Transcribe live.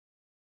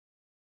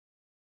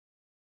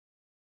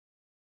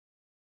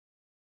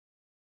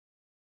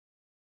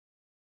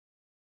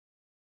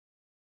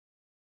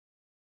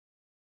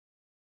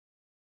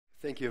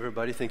Thank you,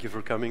 everybody. Thank you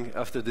for coming.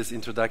 After this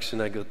introduction,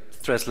 I got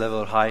stress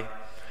level high.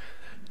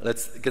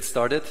 Let's get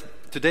started.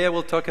 Today, I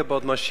will talk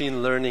about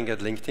machine learning at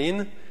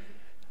LinkedIn.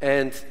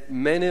 And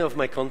many of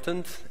my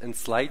content and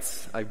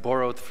slides I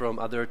borrowed from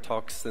other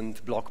talks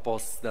and blog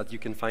posts that you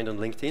can find on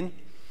LinkedIn.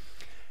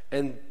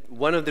 And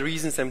one of the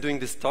reasons I'm doing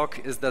this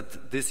talk is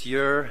that this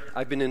year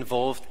I've been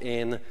involved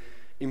in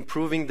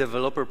improving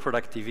developer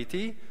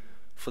productivity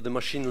for the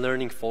machine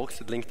learning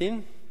folks at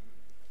LinkedIn.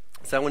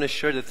 So I want to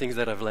share the things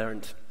that I've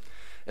learned.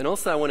 And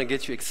also I want to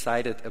get you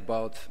excited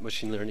about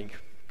machine learning,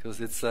 because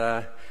it's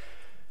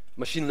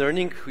machine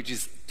learning, which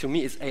is, to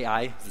me, is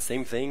AI, it's the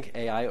same thing,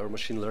 AI or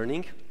machine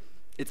learning.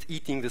 It's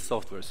eating the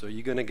software, so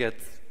you're going to get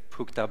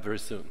hooked up very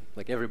soon,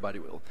 like everybody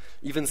will.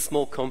 Even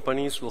small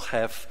companies will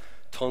have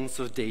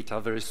tons of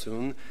data very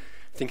soon.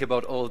 Think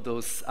about all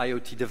those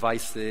IoT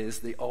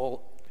devices.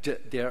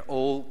 They're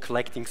all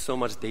collecting so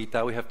much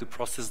data. We have to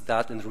process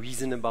that and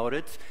reason about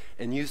it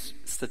and use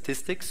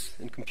statistics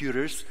and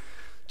computers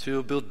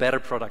to build better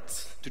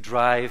products, to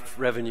drive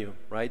revenue,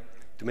 right?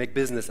 To make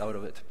business out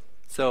of it.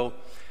 So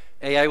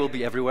AI will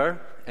be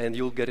everywhere, and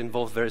you'll get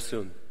involved very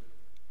soon.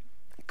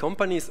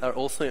 Companies are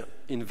also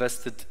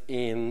invested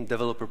in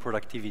developer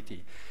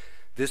productivity.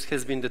 This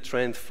has been the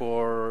trend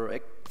for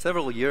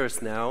several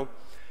years now,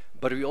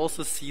 but we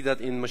also see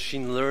that in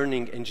machine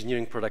learning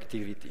engineering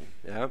productivity.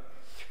 Yeah?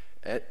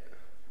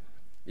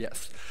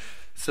 Yes.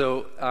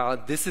 So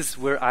this is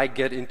where I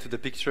get into the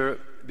picture,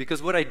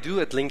 because what I do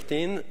at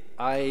LinkedIn,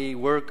 I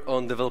work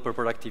on developer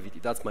productivity.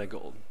 That's my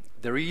goal.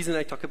 The reason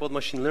I talk about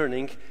machine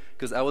learning,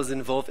 because I was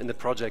involved in the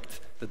project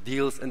that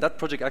deals, and that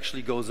project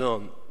actually goes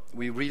on.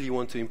 We really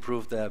want to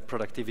improve the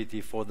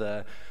productivity for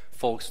the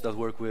folks that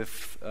work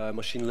with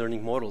machine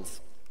learning models.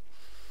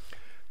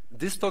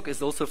 This talk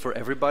is also for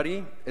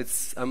everybody.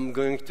 I'm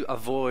going to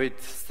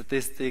avoid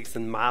statistics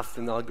and math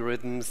and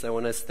algorithms. I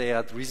want to stay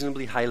at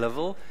reasonably high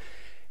level.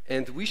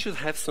 And we should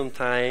have some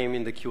time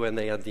in the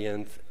Q&A at the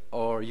end,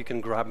 or you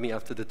can grab me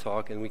after the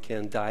talk and we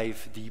can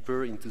dive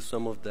deeper into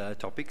some of the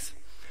topics.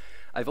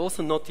 I've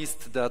also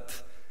noticed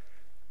that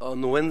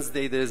on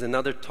Wednesday there's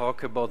another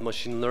talk about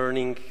machine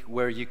learning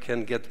where you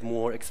can get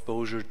more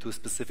exposure to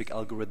specific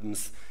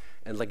algorithms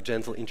and like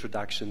gentle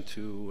introduction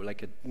to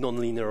like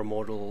nonlinear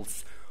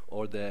models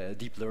or the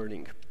deep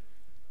learning.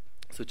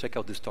 So check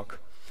out this talk.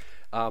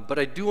 But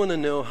I do want to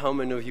know how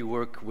many of you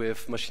work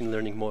with machine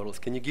learning models.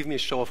 Can you give me a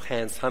show of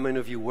hands? How many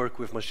of you work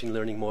with machine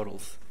learning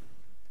models?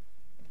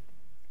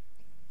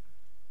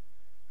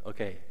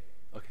 Okay,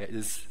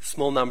 there's a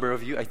small number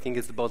of you. I think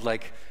it's about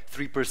like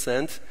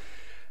 3%.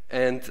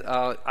 And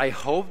I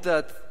hope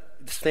that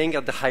staying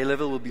at the high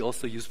level will be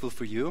also useful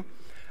for you.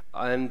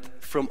 And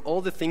from all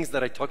the things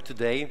that I talked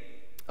today,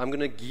 I'm going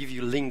to give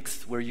you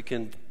links where you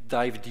can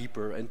dive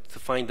deeper and to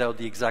find out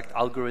the exact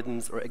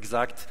algorithms or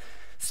exact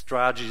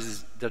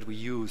strategies that we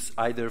use,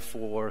 either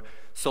for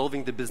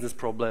solving the business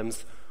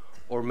problems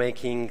or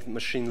making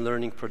machine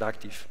learning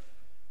productive.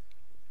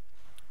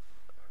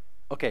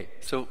 Okay,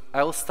 so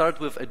I'll start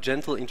with a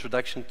gentle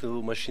introduction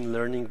to machine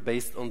learning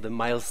based on the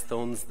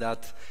milestones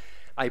that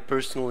I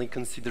personally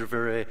consider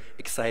very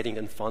exciting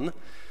and fun.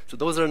 So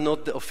those are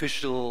not the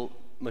official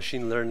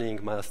machine learning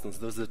milestones.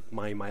 Those are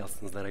my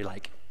milestones that I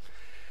like.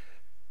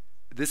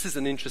 This is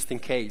an interesting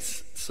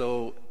case.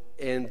 So,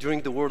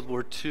 during the World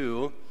War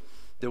II,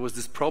 there was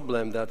this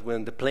problem that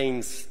when the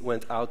planes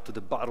went out to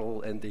the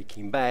battle and they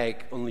came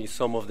back, only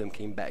some of them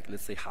came back,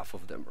 let's say half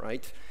of them,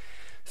 right?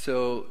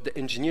 So the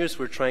engineers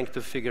were trying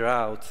to figure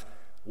out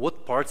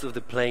what parts of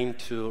the plane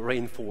to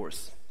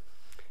reinforce.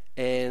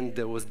 And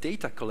there was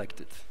data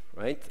collected,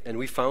 right? And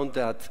we found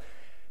that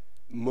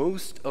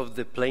most of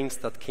the planes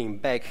that came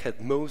back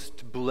had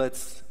most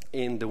bullets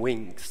in the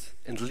wings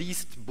and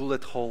least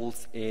bullet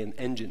holes in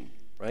engine,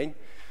 right?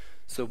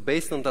 So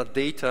based on that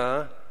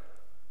data,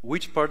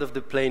 which part of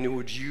the plane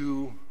would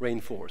you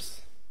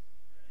reinforce?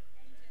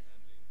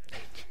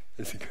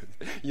 That's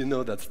good. You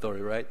know that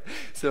story, right?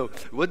 So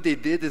what they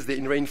did is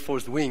they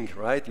reinforced wing,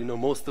 right? You know,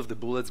 most of the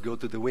bullets go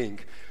to the wing.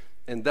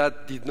 And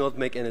that did not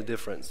make any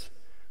difference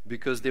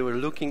because they were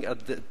looking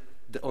at the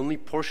only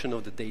portion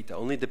of the data,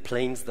 only the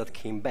planes that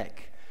came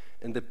back.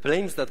 And the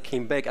planes that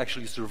came back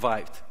actually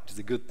survived, which is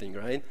a good thing,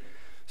 right?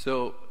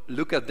 So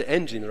look at the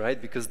engine,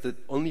 right? Because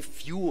only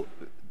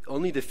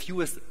the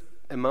fewest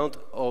amount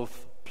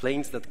of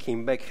planes that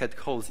came back had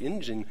holes in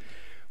engine,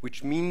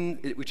 which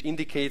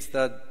indicates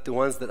that the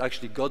ones that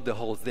actually got the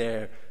holes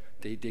there,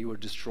 they were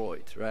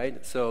destroyed,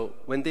 right? So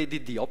when they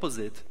did the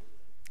opposite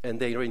and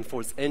they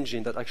reinforced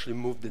engine, that actually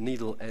moved the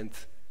needle and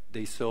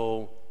they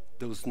saw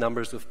those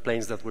numbers of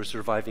planes that were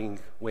surviving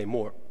way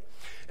more.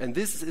 And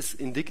this is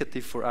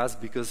indicative for us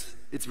because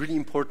it's really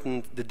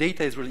important. The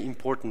data is really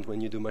important when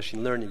you do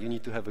machine learning. You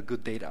need to have a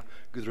good data,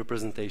 good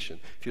representation.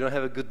 If you don't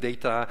have a good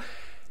data,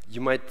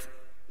 you might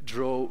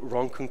draw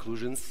wrong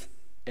conclusions,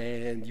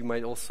 and you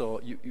might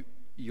also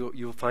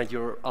you'll find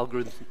your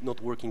algorithm not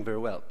working very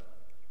well.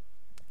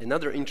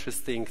 Another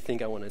interesting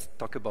thing I want to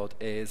talk about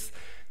is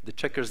the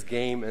checkers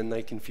game in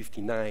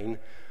 1959,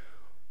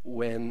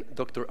 when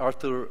Dr.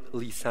 Arthur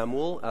Lee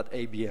Samuel at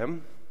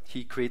IBM,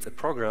 he creates a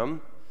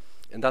program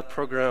And that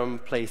program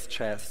plays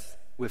chess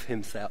with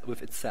himself,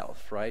 with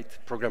itself, right?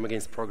 Program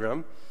against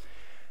program.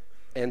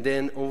 And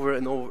then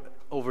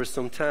over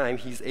some time,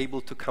 he's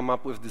able to come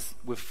up with this,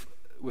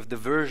 with the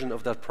version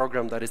of that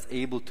program that is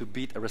able to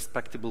beat a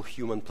respectable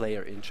human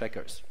player in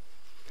checkers.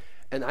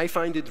 And I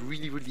find it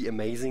really, really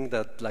amazing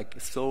that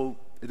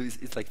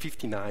it's like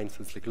 59,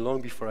 so it's like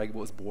long before I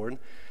was born.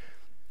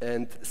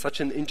 And such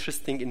an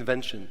interesting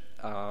invention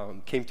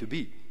came to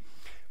be.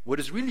 What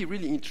is really,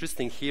 really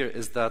interesting here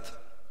is that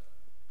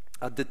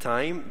at the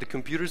time, the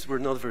computers were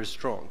not very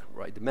strong,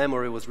 right? The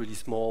memory was really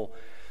small.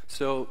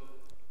 So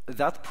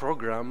that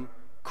program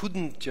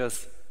couldn't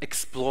just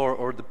explore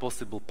all the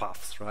possible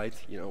paths, right?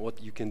 You know,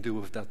 what you can do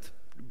with that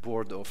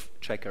board of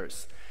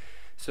checkers.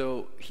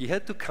 So he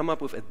had to come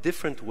up with a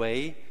different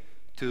way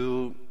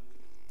to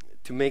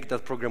make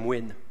that program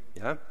win,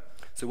 yeah?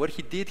 So what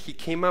he did, he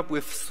came up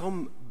with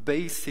some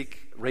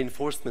basic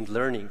reinforcement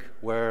learning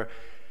where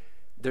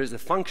there's a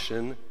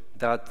function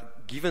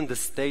that, given the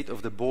state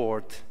of the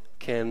board,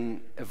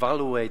 can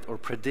evaluate or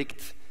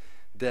predict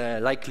the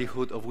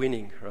likelihood of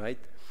winning, right?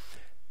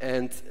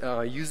 And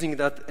using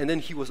that, and then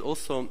he was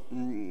also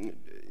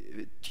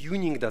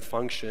tuning that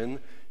function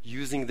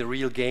using the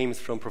real games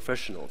from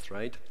professionals,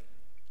 right?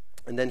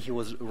 And then he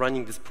was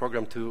running this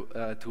program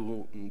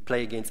to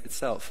play against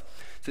itself.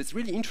 So it's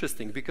really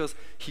interesting because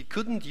he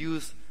couldn't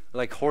use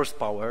like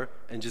horsepower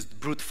and just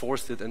brute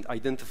force it and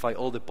identify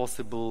all the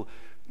possible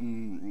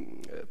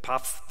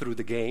paths through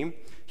the game.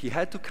 He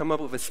had to come up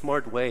with a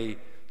smart way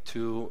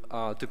to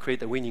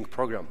create a winning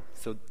program.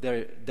 So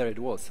there it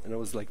was, and it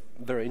was like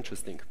very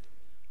interesting.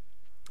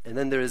 And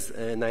then there is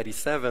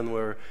 97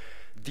 where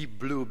Deep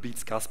Blue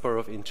beats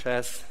Kasparov in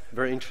chess.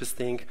 Very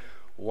interesting.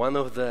 One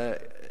of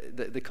the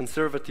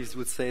conservatives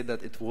would say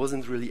that it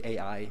wasn't really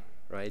AI,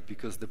 right?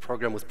 Because the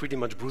program was pretty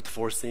much brute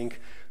forcing,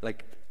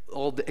 like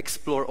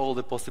explore all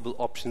the possible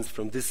options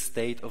from this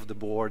state of the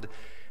board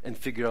and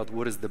figure out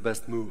what is the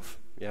best move.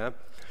 Yeah,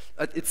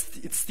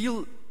 it's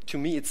still, to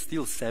me, it's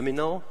still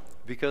seminal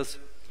because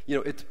you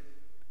know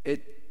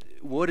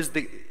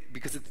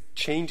because it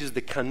changes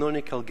the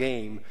canonical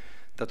game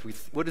that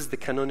what is the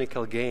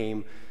canonical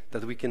game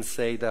that we can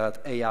say that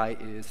AI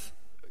is,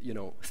 you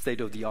know, state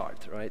of the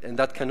art, right? And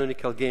that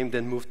canonical game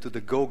then moved to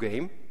the Go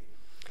game,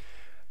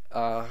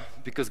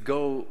 because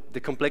Go, the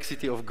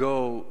complexity of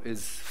Go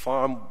is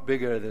far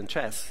bigger than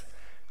chess,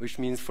 which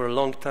means for a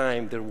long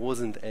time there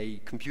wasn't a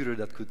computer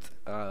that could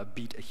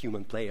beat a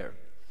human player.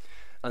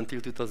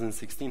 Until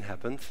 2016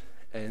 happened,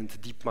 and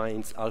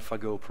DeepMind's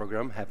AlphaGo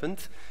program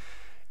happened,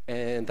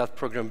 and that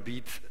program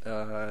beat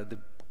that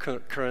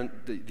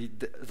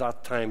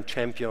time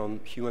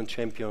human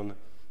champion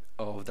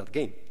of that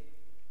game.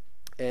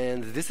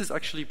 And this is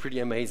actually pretty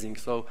amazing.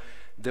 So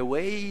the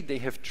way they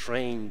have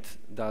trained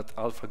that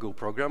AlphaGo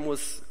program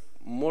was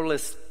more or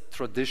less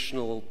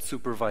traditional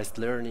supervised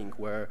learning,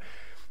 where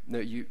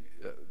they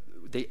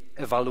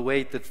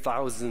evaluated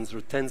thousands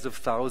or tens of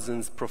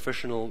thousands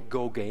professional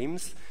Go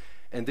games,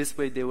 and this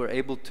way they were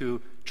able to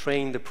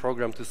train the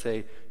program to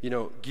say, you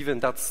know,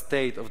 given that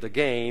state of the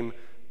game,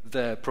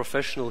 the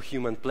professional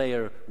human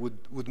player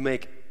would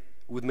make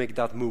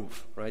that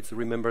move, right? So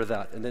remember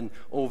that, and then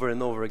over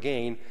and over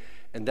again.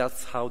 And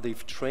that's how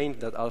they've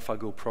trained that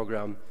AlphaGo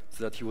program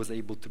so that he was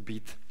able to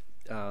beat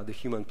the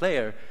human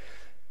player.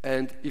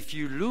 And if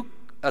you look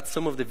at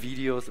some of the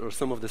videos or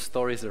some of the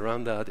stories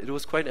around that, it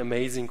was quite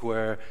amazing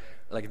where,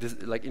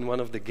 like in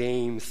one of the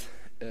games,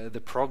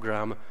 the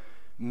program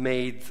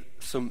made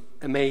some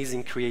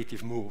amazing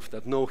creative move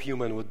that no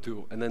human would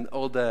do. And then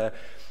all the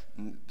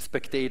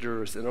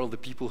spectators and all the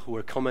people who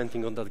were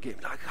commenting on that game,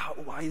 like,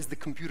 why is the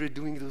computer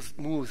doing those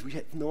moves? We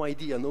had no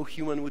idea, no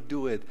human would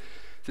do it.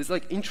 So it's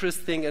like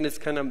interesting, and it's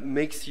kind of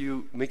makes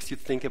you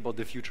think about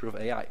the future of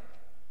AI.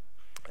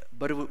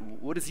 But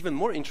what is even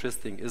more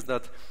interesting is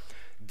that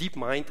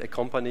DeepMind, a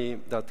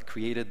company that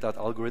created that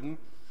algorithm,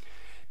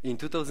 in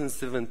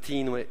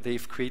 2017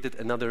 they've created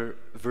another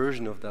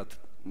version of that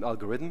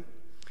algorithm,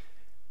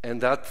 and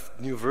that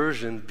new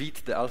version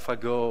beat the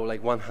AlphaGo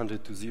like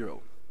 100-0.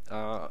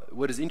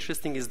 What is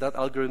interesting is that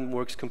algorithm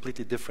works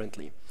completely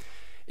differently.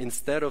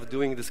 Instead of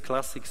doing this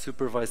classic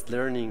supervised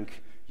learning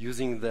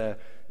using the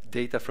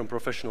data from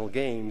professional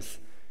games,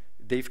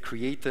 they've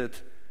created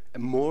a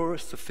more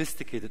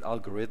sophisticated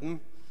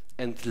algorithm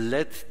and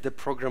let the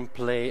program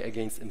play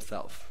against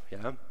himself.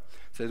 Yeah,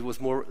 so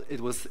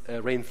it was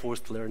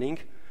reinforced learning,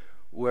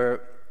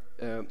 where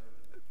the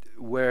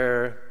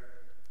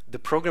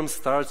program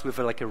starts with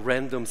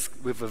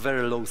a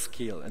very low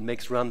skill and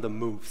makes random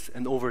moves,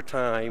 and over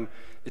time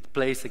it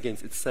plays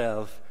against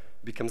itself,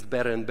 becomes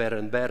better and better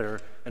and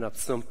better, and at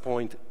some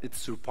point it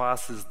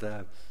surpasses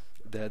the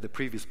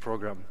previous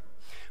program.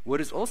 What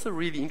is also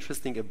really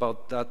interesting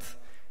about that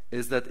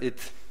is that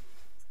it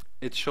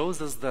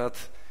shows us that,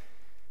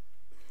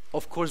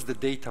 of course, the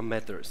data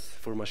matters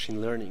for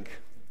machine learning,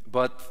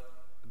 but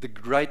the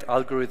right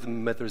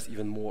algorithm matters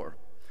even more.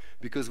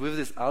 Because with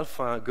this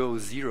AlphaGo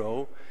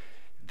 0,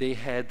 they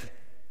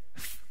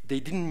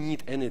didn't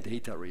need any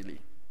data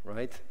really,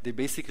 right? They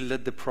basically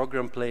let the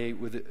program play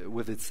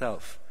with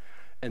itself.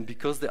 And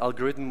because the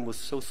algorithm was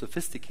so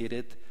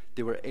sophisticated,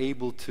 they were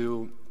able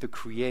to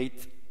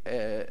create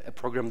a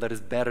program that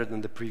is better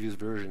than the previous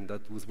version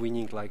that was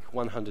winning like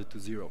 100 to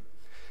 0,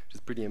 which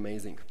is pretty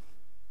amazing.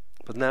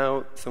 But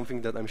now,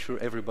 something that I'm sure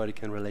everybody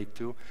can relate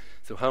to.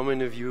 So how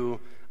many of you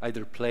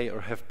either play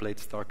or have played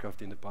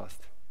StarCraft in the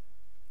past?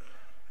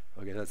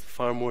 Okay, that's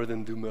far more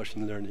than do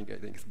machine learning, I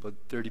think. It's about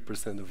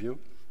 30% of you.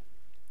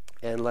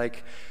 And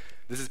like,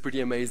 this is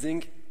pretty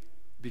amazing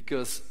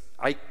because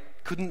I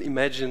couldn't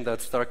imagine that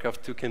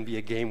StarCraft 2 can be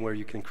a game where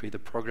you can create a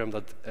program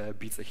that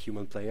beats a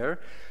human player,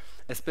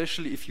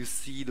 especially if you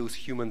see those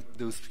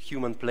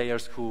human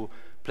players who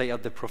play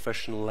at the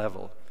professional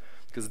level.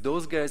 Because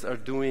those guys are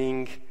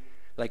doing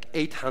like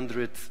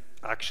 800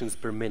 actions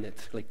per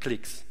minute, like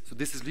clicks. So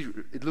this is,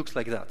 it looks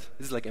like that.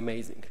 This is like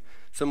amazing.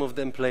 Some of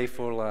them play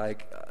for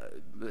like,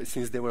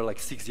 since they were like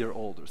 6 years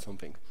old or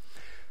something.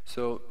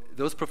 So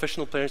those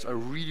professional players are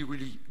really,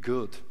 really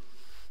good.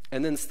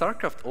 And then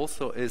StarCraft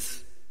also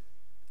is,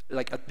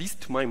 like, at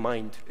least to my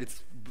mind,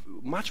 it's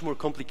much more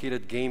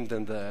complicated game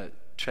than the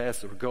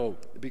chess or Go.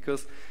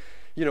 Because,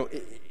 you know,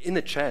 in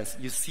a chess,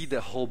 you see the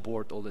whole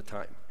board all the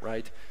time,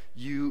 right?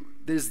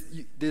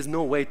 There's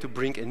no way to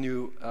bring a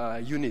new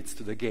units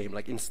to the game.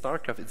 Like in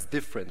StarCraft, it's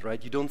different,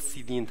 right? You don't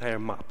see the entire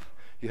map.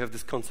 You have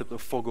this concept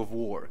of fog of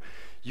war.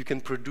 You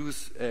can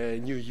produce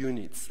new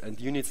units,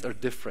 and units are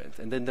different.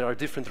 And then there are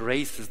different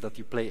races that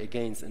you play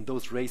against, and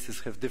those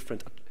races have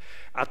different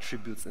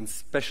attributes and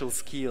special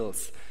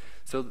skills.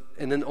 So,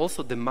 and then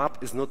also the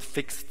map is not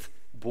fixed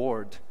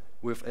board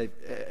with a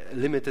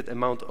limited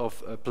amount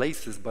of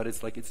places, but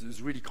it's like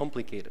it's really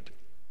complicated.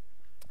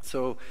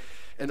 So,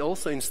 and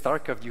also in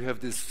StarCraft you have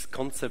this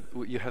concept,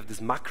 you have this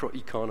macro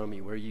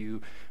economy where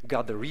you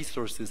gather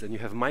resources, and you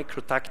have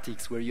micro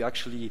tactics where you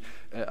actually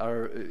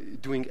are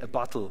doing a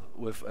battle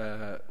with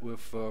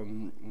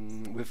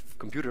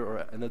computer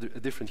or a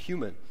different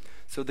human.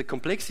 So the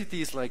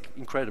complexity is like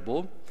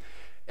incredible,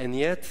 and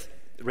yet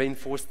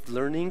reinforced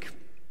learning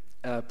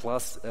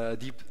plus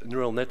deep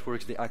neural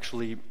networks, they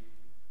actually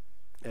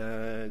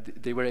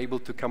they were able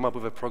to come up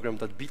with a program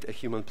that beat a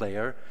human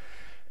player.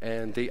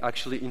 And they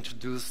actually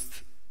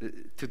introduced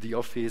to the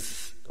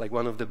office like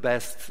one of the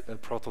best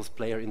Protoss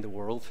player in the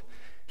world.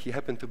 He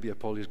happened to be a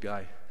Polish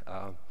guy.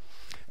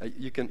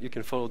 You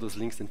can follow those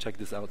links and check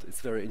this out.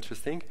 It's very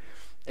interesting.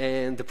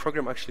 And the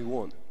program actually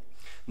won.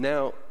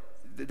 Now,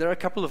 there are a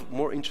couple of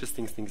more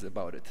interesting things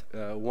about it.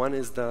 One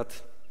is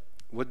that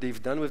what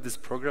they've done with this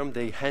program,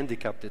 they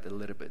handicapped it a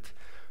little bit.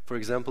 For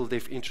example,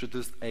 they've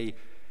introduced a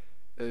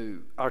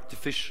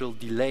artificial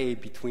delay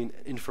between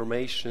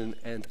information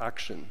and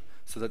action.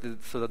 So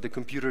that the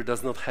computer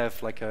does not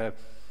have like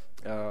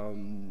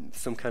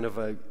some kind of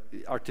a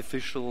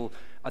artificial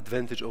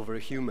advantage over a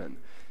human.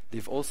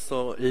 They've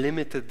also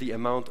limited the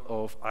amount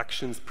of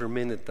actions per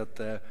minute that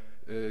the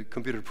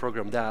computer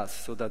program does,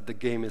 so that the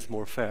game is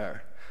more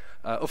fair.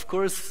 Of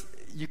course,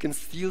 you can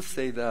still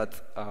say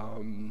that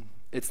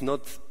it's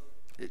not,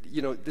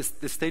 you know,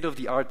 the state of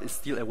the art is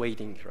still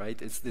awaiting, right?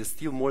 There's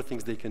still more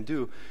things they can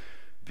do,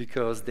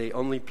 because they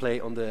only play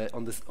on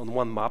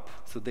one map,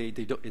 so they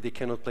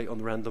cannot play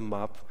on random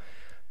map.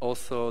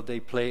 Also,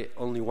 they play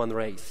only one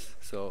race,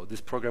 so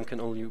this program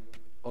can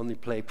only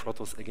play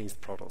Protoss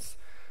against Protoss.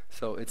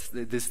 So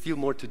there's still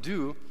more to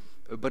do,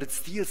 but it's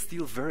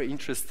still very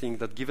interesting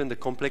that given the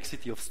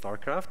complexity of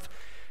StarCraft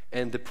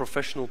and the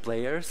professional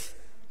players,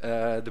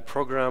 the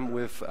program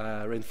with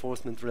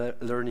reinforcement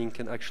learning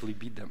can actually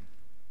beat them.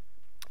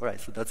 All right,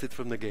 so that's it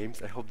from the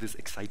games. I hope this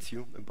excites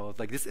you about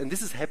like this. And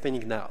this is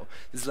happening now.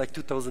 This is like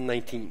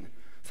 2019.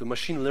 So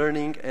machine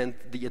learning and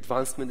the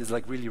advancement is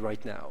like really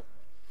right now.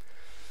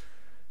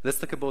 Let's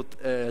talk about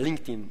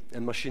LinkedIn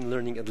and machine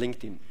learning at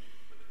LinkedIn.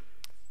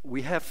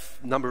 We have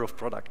a number of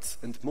products,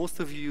 and most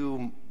of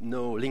you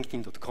know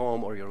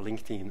LinkedIn.com or your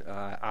LinkedIn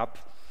app.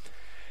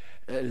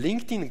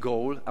 LinkedIn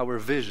goal, our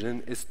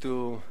vision, is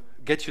to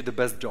get you the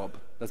best job.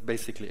 That's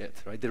basically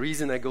it, right? The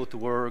reason I go to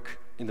work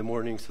in the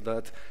morning so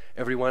that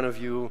every one of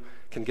you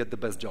can get the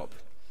best job.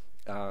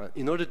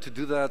 In order to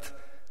do that,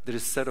 there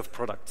is a set of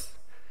products.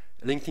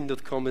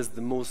 LinkedIn.com is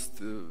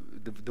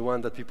the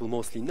one that people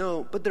mostly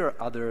know, but there are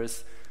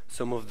others.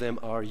 Some of them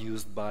are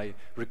used by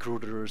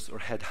recruiters or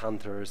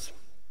headhunters,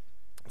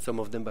 some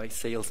of them by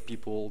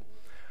salespeople.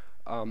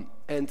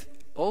 And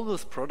all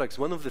those products,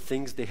 one of the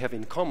things they have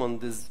in common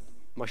is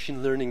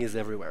machine learning is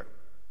everywhere.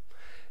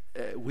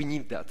 We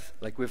need that.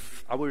 Like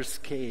with our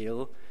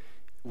scale,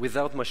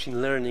 without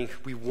machine learning,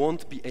 we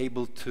won't be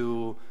able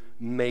to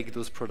make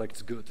those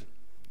products good.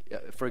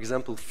 For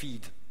example,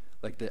 feed,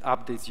 like the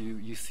updates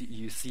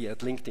you see at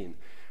LinkedIn.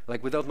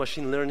 Like without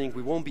machine learning,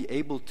 we won't be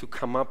able to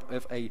come up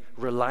with a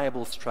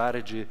reliable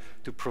strategy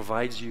to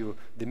provide you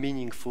the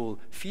meaningful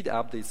feed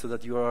updates so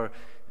that you are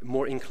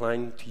more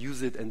inclined to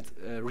use it and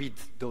read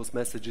those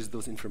messages,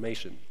 those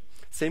information.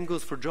 Same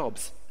goes for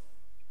jobs.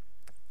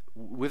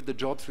 With the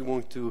jobs, we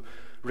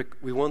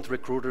want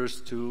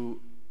recruiters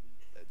to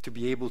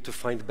be able to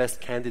find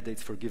best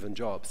candidates for given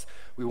jobs.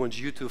 We want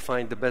you to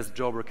find the best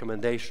job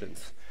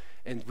recommendations.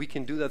 And we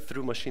can do that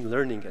through machine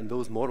learning, and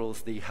those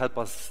models, they help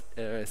us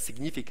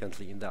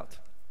significantly in that.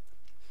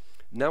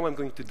 Now I'm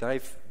going to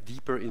dive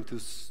deeper into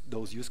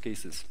those use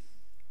cases.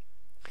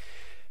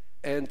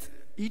 And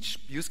each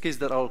use case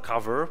that I'll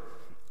cover,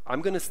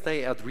 I'm going to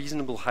stay at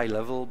reasonable high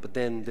level, but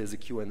then there's a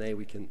Q&A,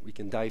 we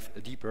can dive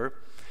deeper.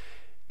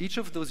 Each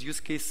of those use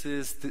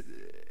cases,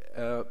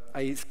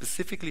 I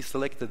specifically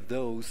selected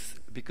those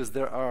because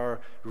there are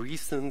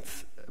recent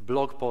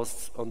blog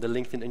posts on the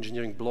LinkedIn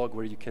Engineering blog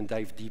where you can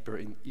dive deeper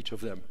in each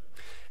of them.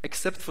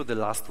 Except for the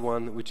last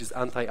one, which is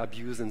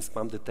anti-abuse and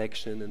spam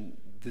detection and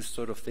this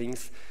sort of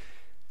things.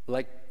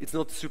 Like, it's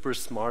not super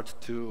smart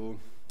to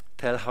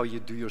tell how you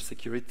do your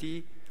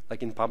security,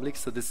 like in public,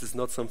 so this is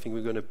not something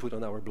we're going to put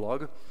on our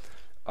blog.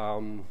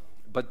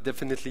 But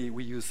definitely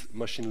we use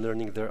machine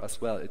learning there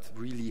as well. It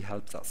really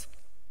helps us.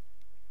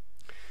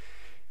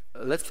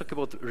 Let's talk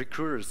about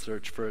recruiter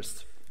search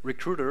first.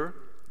 Recruiter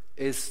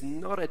is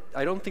not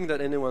I don't think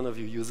that any one of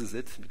you uses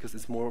it because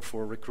it's more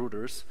for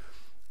recruiters,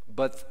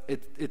 but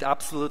it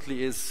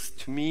absolutely is,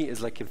 to me,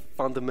 is like a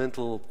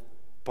fundamental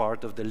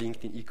part of the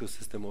LinkedIn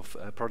ecosystem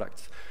of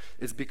products.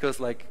 It's because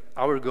like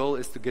our goal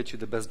is to get you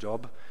the best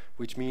job,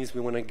 which means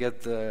we want to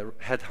get the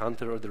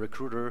headhunter or the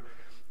recruiter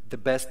the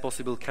best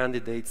possible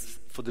candidates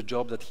for the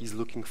job that he's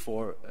looking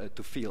for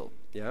to fill.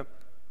 Yeah.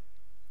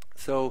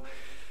 So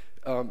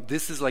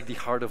this is like the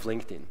heart of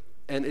LinkedIn,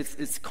 and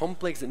it's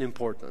complex and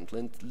important.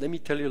 And let me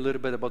tell you a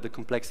little bit about the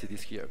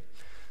complexities here.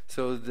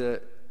 So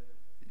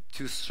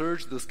to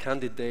search those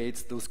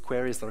candidates, those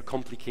queries are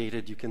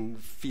complicated. You can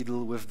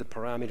fiddle with the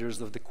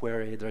parameters of the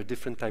query. There are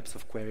different types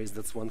of queries.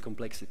 That's one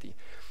complexity.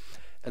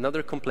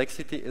 Another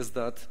complexity is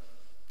that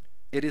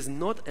it is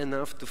not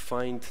enough to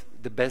find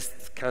the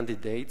best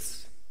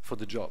candidates for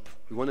the job.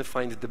 We want to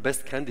find the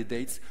best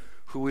candidates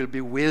who will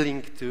be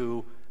willing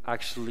to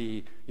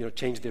actually,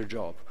 change their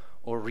job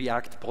or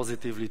react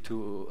positively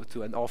to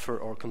an offer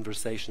or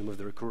conversation with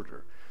the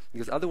recruiter.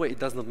 Because otherwise it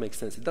does not make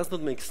sense. It does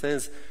not make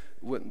sense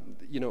when,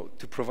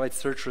 to provide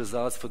search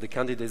results for the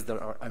candidates that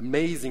are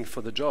amazing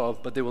for the job,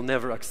 but they will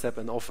never accept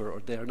an offer or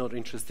they are not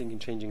interested in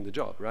changing the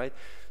job, right?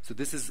 So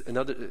this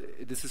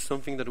is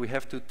something that we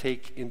have to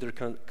take into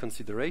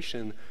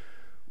consideration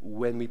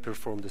when we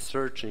perform the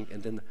searching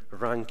and then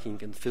ranking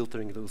and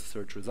filtering those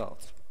search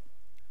results.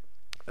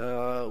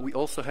 We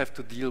also have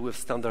to deal with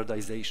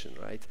standardization,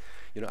 right?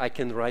 I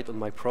can write on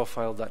my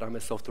profile that I'm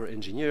a software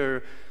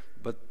engineer,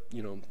 but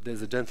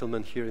there's a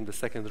gentleman here in the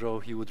second row.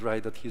 He would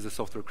write that he's a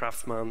software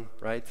craftsman,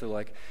 right? So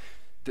like,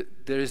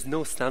 there is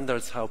no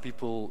standards how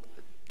people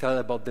tell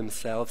about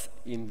themselves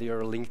in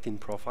their LinkedIn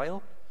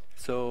profile.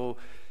 So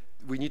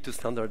we need to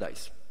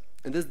standardize.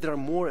 And there are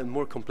more and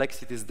more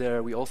complexities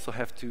there. We also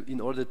have to, in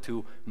order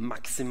to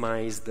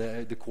maximize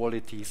the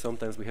quality,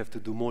 sometimes we have to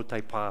do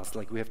multi-pass,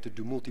 like we have to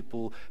do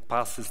multiple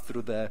passes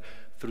through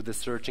the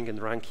searching and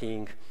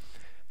ranking.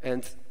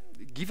 And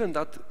given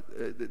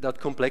that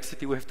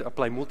complexity, we have to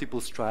apply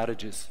multiple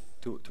strategies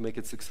to make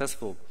it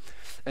successful.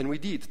 And we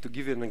did. To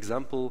give you an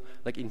example,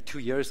 like in 2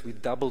 years, we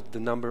doubled the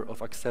number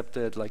of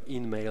accepted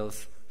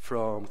emails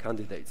from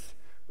candidates,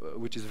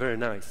 which is very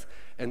nice.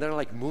 And there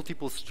are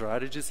multiple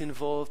strategies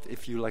involved.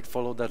 If you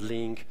follow that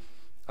link,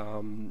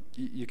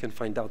 you can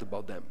find out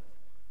about them.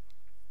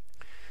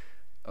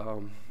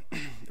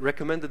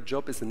 Recommended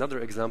job is another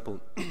example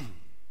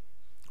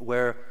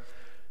where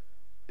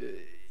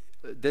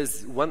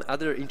there's one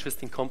other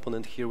interesting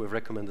component here with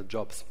recommended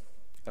jobs.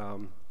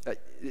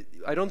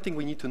 I don't think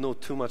we need to know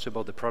too much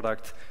about the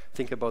product.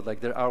 Think about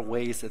there are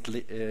ways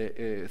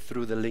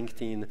through the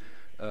LinkedIn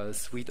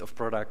suite of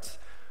products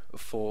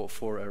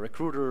for a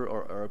recruiter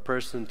or a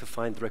person to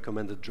find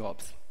recommended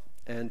jobs.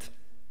 And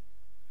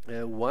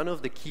one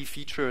of the key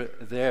features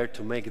there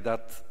to make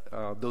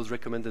those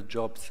recommended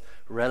jobs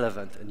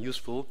relevant and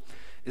useful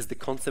is the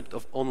concept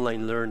of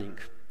online learning.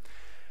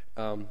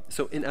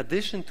 So in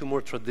addition to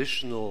more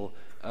traditional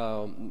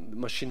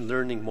machine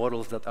learning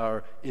models that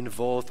are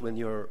involved when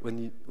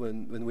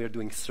we are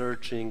doing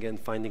searching and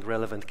finding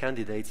relevant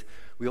candidates,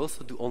 we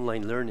also do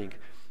online learning.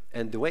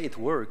 And the way it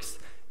works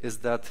is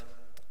that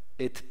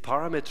it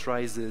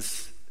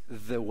parameterizes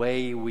the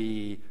way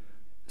we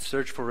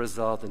search for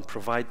results and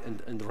provide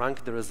and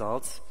rank the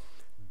results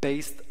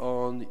based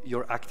on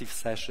your active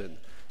session.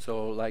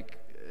 So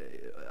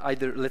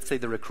either, let's say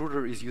the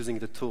recruiter is using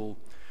the tool,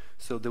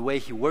 so the way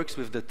he works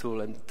with the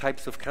tool and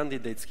types of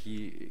candidates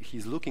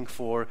he's looking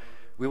for,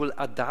 we will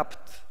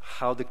adapt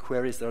how the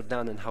queries are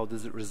done and how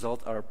the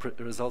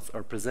results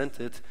are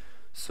presented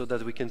so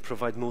that we can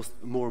provide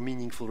more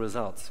meaningful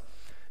results.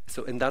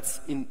 So, and that's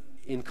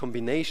in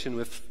combination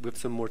with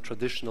some more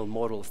traditional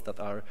models that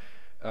are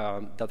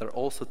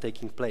also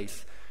taking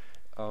place,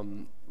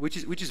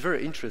 which is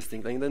very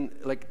interesting. And then,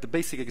 the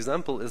basic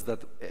example is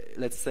that,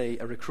 let's say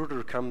a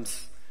recruiter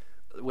comes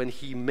when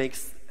he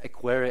makes a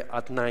query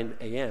at 9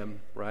 a.m.,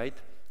 right?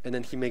 And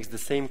then he makes the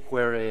same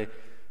query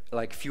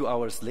a few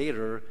hours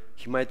later.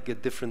 He might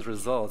get different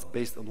results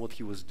based on what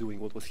he was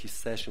doing, what was his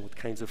session,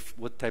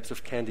 what types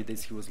of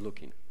candidates he was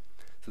looking.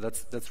 So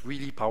that's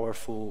really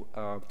powerful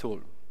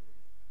tool.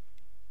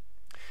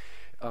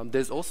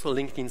 There's also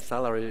LinkedIn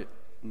salary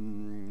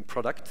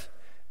product,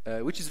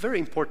 which is very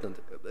important.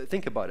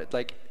 Think about it.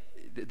 Like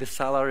the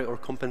salary or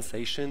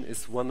compensation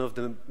is one of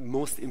the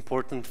most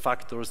important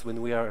factors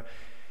when we are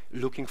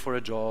looking for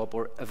a job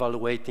or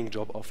evaluating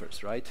job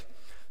offers, right?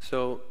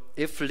 So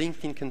if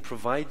LinkedIn can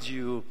provide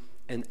you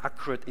an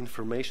accurate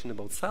information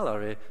about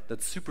salary,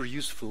 that's super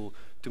useful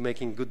to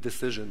making good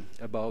decision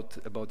about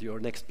your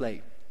next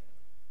play.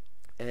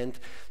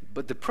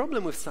 But the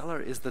problem with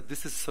salary is that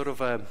this is sort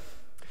of a,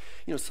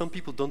 some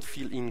people don't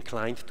feel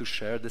inclined to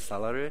share the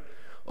salary.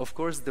 Of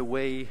course,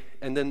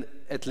 and then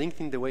at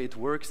LinkedIn, the way it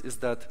works is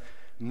that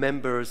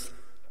members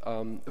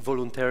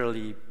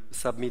voluntarily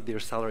submit their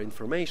salary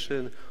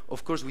information.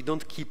 Of course, we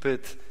don't keep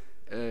it,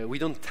 we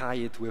don't tie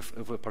it with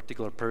a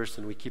particular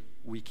person.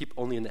 We keep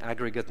only an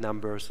aggregate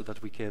number so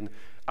that we can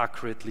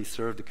accurately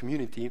serve the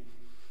community.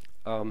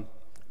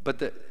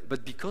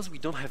 But because we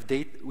don't have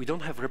data, we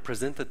don't have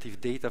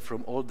representative data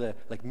from all the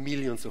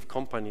millions of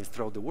companies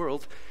throughout the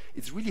world,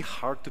 it's really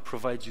hard to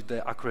provide you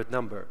the accurate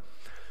number.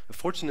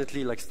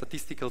 Fortunately,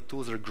 statistical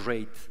tools are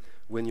great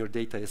when your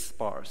data is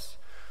sparse.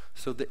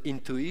 So the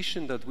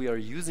intuition that we are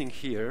using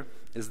here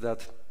is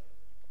that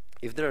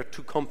if there are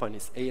two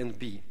companies, A and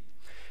B,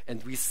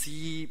 and we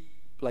see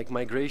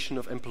migration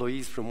of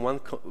employees from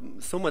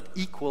somewhat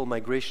equal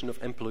migration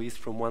of employees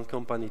from one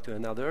company to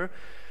another,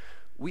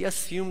 we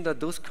assume that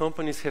those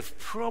companies have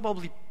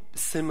probably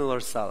similar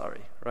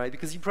salary, right?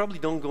 Because you probably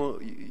don't go,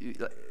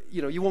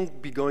 you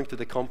won't be going to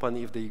the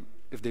company if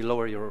they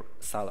lower your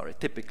salary,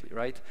 typically,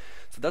 right?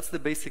 So that's the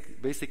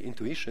basic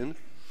intuition.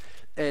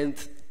 And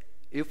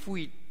if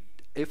we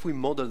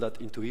model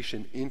that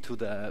intuition into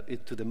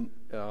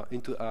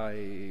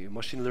a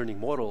machine learning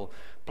model,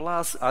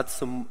 plus add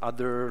some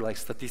other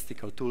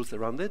statistical tools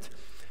around it,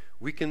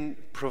 we can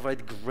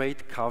provide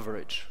great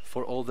coverage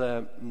for all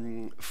the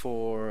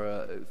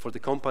for the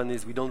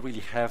companies. We don't really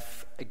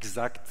have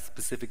exact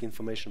specific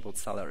information about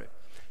salary,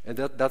 and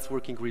that's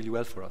working really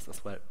well for us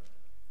as well.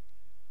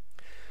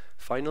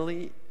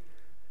 Finally,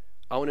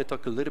 I want to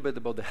talk a little bit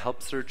about the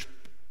help search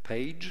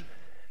page,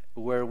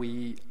 where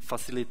we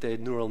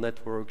facilitate neural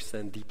networks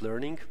and deep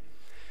learning.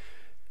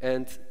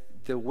 And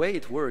the way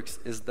it works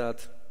is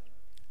that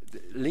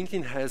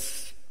LinkedIn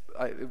has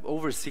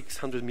over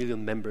 600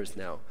 million members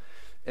now.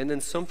 And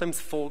then sometimes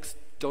folks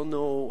don't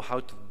know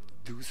how to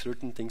do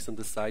certain things on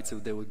the site, so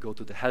they will go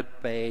to the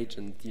help page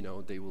and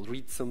they will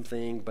read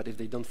something, but if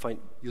they don't find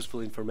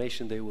useful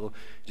information, they will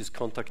just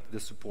contact the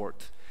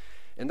support.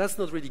 And that's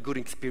not really good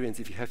experience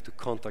if you have to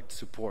contact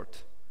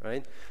support,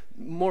 right?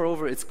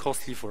 Moreover, it's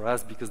costly for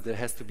us because there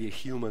has to be a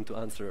human to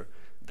answer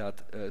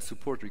that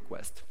support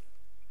request.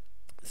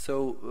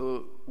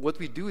 So what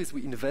we do is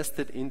we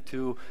invested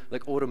into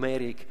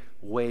automatic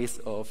ways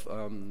of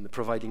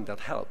providing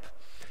that help.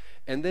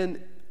 And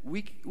then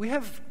we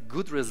have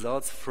good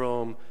results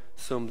from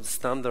some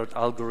standard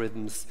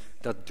algorithms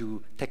that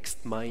do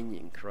text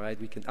mining, right?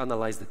 We can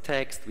analyze the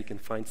text, we can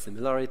find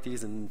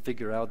similarities and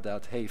figure out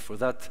that, hey, for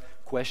that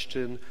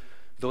question,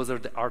 those are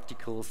the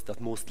articles that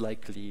most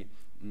likely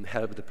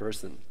help the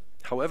person.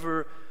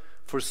 However,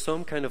 for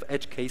some kind of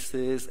edge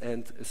cases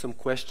and some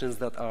questions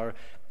that are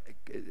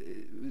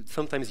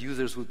sometimes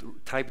users would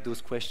type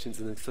those questions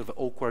in sort of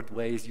awkward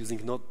ways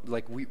using not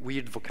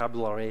weird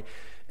vocabulary,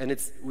 and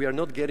they're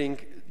not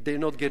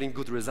getting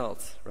good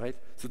results, right?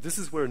 So this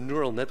is where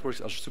neural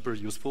networks are super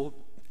useful,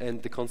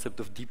 and the concept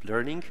of deep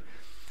learning.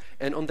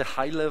 And on the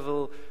high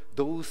level,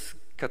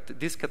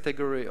 this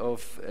category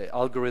of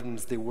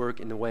algorithms, they work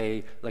in a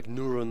way like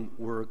neuron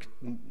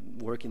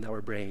work in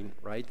our brain,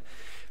 right?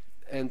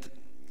 And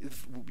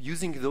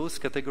using those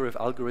category of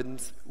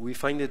algorithms, we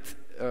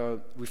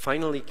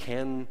finally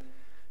can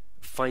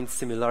find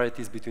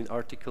similarities between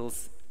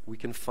articles. We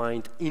can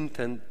find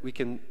intent. We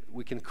can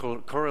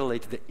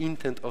correlate the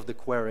intent of the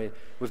query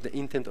with the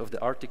intent of the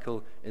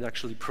article, and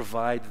actually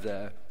provide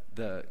the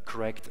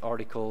correct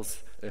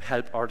articles,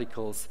 help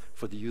articles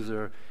for the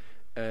user,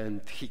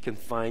 and he can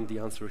find the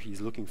answer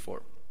he's looking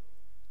for.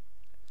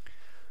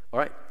 All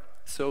right.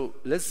 So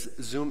let's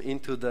zoom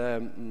into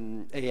the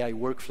AI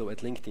workflow at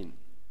LinkedIn.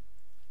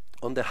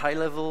 On the high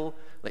level,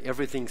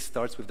 everything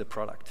starts with the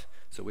product.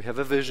 So we have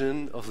a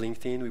vision of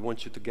LinkedIn. We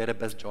want you to get a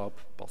best job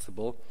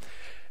possible.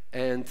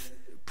 And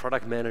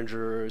product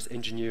managers,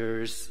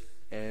 engineers,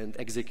 and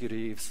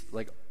executives,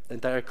 the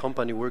entire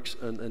company works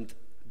and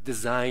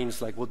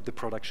designs what the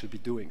product should be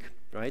doing,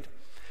 right?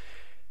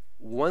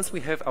 Once we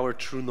have our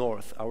true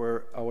north,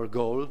 our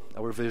goal,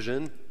 our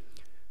vision,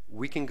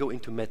 we can go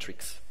into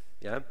metrics,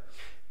 yeah?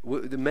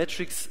 The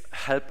metrics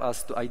help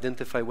us to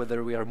identify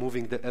whether we are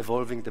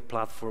evolving the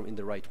platform in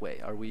the right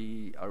way. Are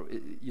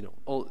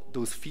all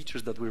those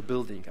features that we're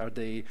building, are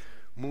they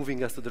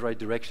moving us to the right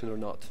direction or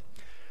not?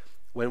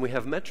 When we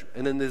have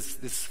and then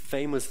this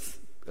famous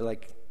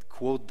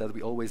quote that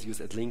we always use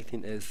at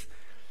LinkedIn is,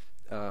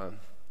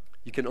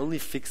 you can only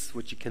fix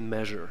what you can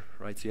measure,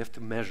 right? So you have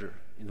to measure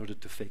in order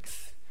to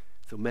fix.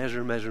 So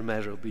measure, measure,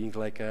 measure. Being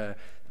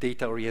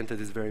data-oriented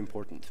is very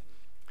important.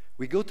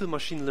 We go to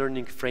machine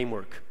learning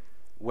framework,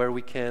 where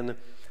we can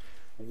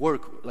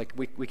work, like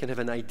we can have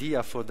an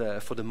idea for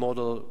the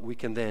model, we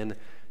can then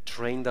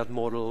train that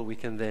model, we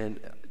can then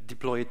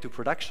deploy it to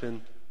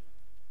production,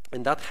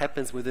 and that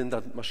happens within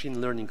that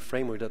machine learning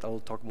framework that I'll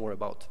talk more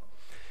about.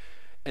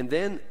 And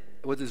then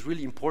what is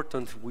really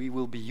important, we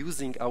will be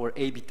using our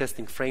A/B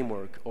testing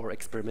framework or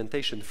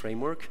experimentation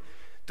framework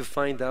to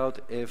find out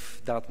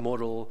if that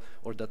model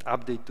or that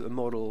update to a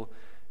model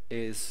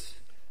is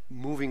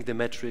moving the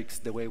metrics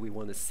the way we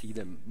want to see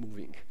them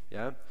moving.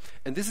 Yeah,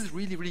 and this is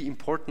really, really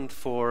important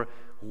for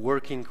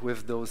working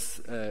with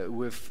those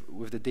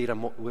with the data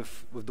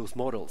with those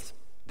models.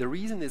 The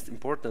reason it's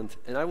important,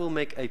 and I will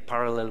make a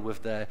parallel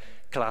with the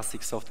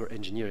classic software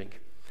engineering.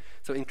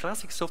 So in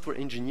classic software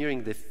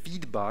engineering, the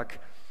feedback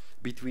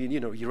between,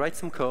 you write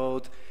some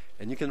code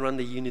and you can run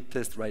the unit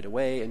test right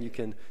away and you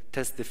can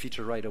test the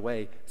feature right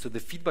away. So the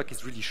feedback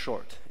is really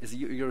short.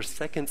 You're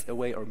seconds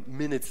away or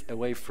minutes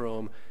away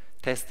from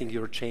testing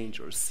your change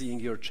or seeing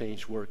your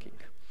change working.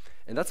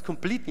 And that's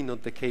completely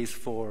not the case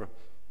for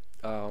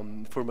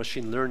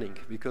machine learning,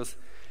 because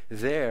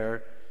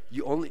there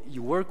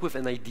you work with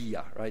an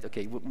idea, right?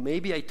 Okay, well,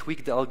 maybe I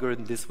tweak the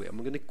algorithm this way. I'm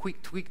going to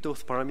tweak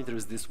those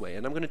parameters this way,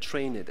 and I'm going to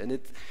train it,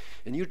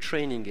 and you're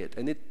training it,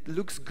 and it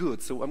looks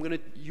good. So I'm going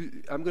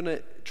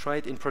to try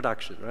it in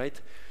production, right?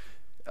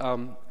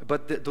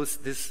 But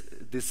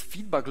this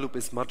feedback loop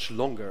is much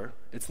longer.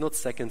 It's not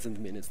seconds and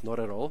minutes, not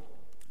at all.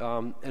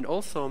 And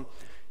also,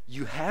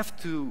 you have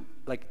to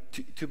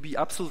to be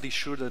absolutely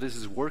sure that this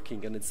is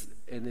working and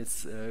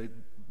it's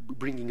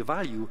bringing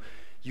value.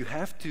 You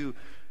have to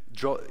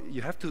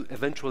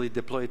eventually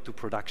deploy it to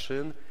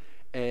production,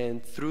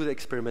 and through the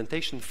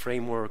experimentation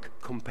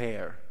framework,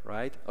 compare,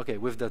 right? Okay,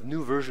 with that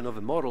new version of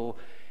a model,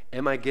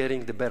 am I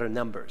getting the better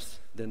numbers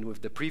than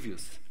with the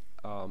previous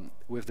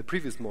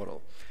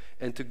model?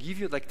 And to give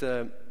you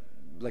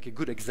a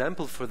good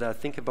example for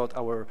that, think about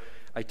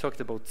I talked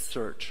about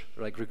search,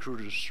 like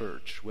recruiter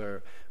search,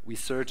 where we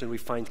search and we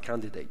find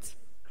candidates.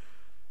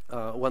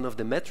 One of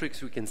the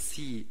metrics we can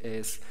see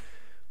is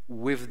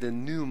with the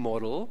new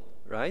model,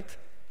 right?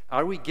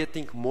 Are we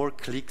getting more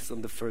clicks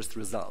on the first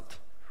result,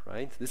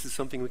 right? This is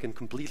something we can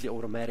completely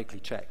automatically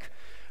check.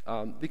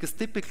 Because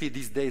typically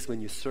these days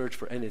when you search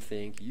for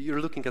anything,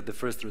 you're looking at the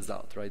first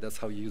result, right? That's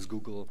how you use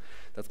Google.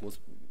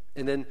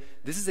 And then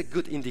this is a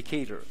good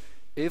indicator.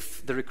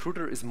 If the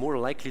recruiter is more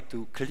likely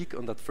to click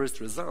on that first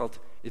result,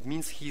 it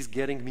means he's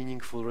getting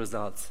meaningful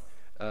results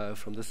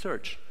from the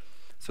search.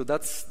 So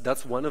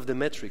that's one of the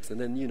metrics. And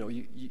then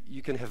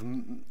you can have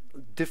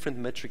different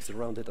metrics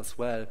around it as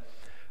well.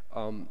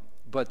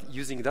 But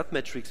using that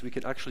metrics, we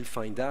can actually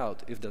find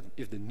out if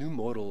the new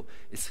model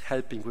is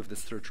helping with the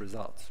search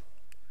results.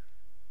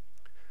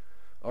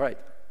 All right,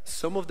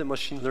 some of the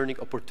machine learning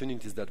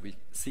opportunities that we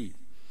see.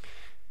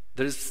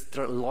 There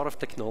are a lot of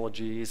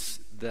technologies.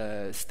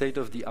 The state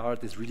of the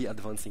art is really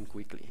advancing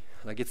quickly.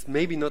 Like, it's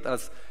maybe not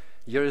as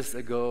years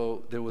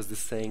ago there was this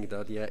saying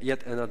that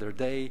yet another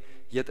day,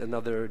 yet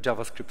another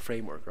JavaScript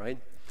framework, right?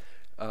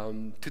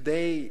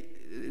 Today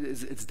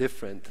it's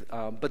different,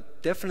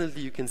 but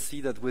definitely you can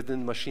see that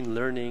within machine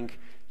learning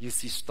you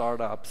see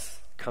startups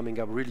coming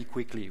up really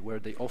quickly where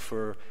they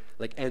offer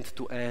like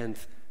end-to-end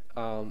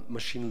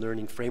machine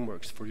learning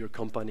frameworks for your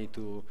company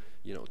to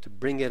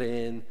bring it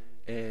in,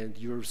 and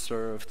you're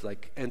served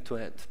like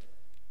end-to-end.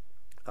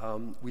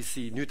 We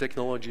see new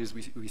technologies,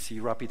 we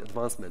see rapid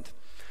advancement.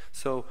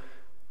 So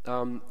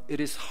it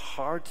is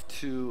hard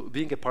to,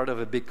 being a part of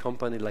a big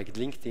company like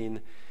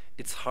LinkedIn,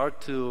 it's hard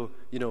to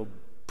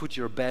put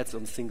your bets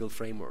on a single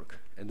framework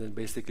and then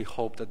basically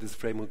hope that this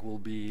framework will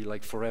be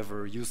like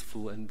forever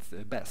useful and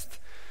best.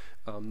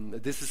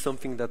 This is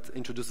something that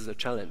introduces a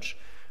challenge.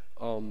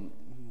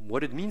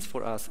 What it means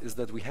for us is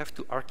that we have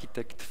to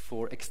architect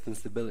for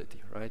extensibility,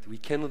 right? We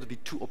cannot be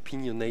too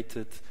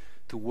opinionated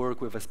to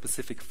work with a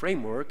specific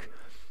framework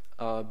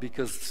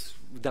because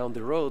down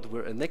the road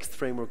where a next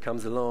framework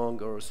comes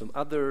along or some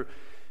other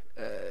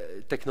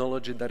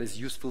technology that is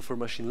useful for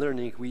machine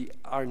learning, we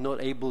are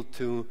not able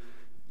to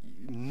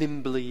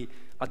nimbly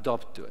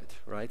adopt to it,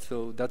 right?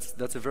 So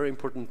that's a very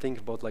important thing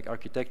about like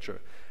architecture.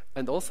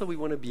 And also we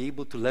want to be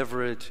able to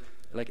leverage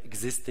like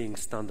existing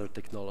standard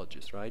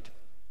technologies, right?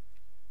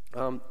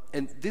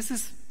 And this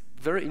is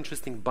very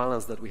interesting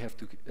balance that we have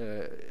to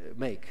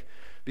make,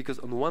 because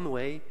on one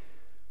way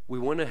we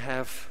want to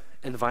have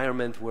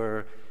environment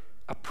where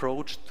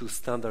approach to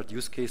standard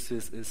use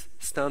cases is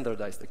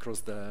standardized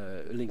across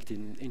the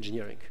LinkedIn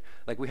engineering.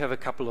 Like, we have a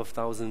couple of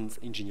thousand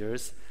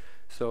engineers,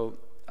 so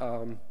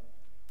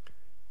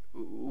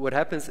what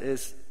happens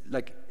is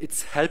like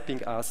it's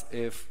helping us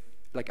if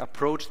like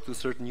approach to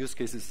certain use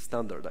cases is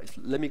standardized.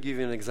 Let me give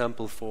you an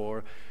example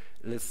for,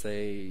 let's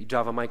say,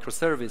 Java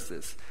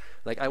microservices.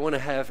 Like, I want to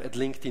have at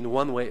LinkedIn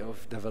one way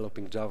of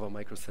developing Java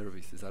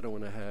microservices. I don't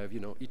want to have,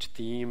 each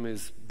team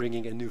is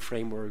bringing a new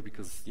framework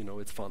because,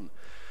 it's fun.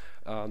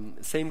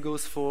 Same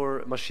goes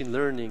for machine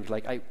learning.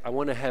 Like, I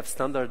want to have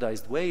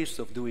standardized ways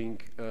of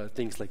doing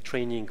things like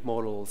training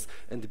models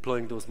and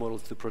deploying those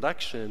models to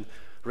production,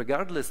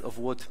 regardless of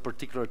what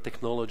particular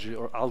technology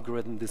or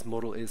algorithm this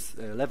model is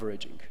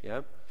leveraging.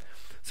 Yeah.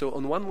 So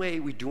on one way,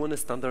 we do want to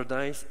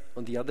standardize.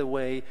 On the other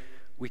way,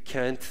 we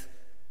can't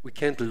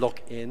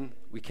lock in.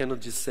 We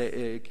cannot just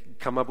say,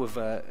 come up with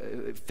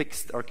a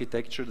fixed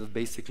architecture that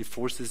basically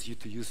forces you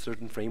to use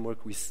certain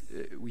framework. We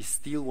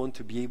still want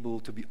to be able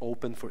to be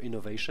open for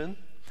innovation,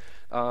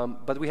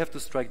 but we have to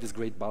strike this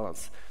great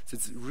balance. So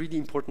it's really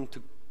important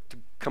to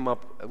come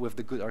up with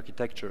the good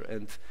architecture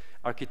and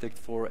architect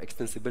for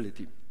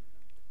extensibility.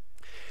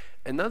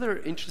 Another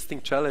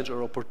interesting challenge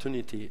or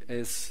opportunity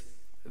is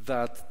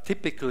that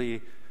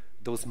typically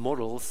those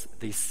models,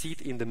 they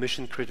sit in the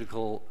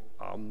mission-critical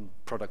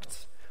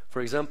products.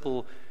 For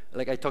example,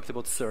 like I talked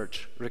about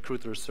search,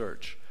 recruiter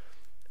search.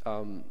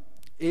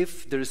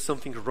 If there is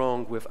something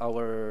wrong with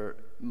our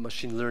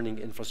machine learning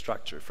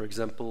infrastructure, for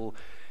example,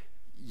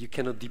 you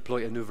cannot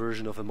deploy a new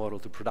version of a model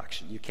to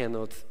production. You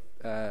cannot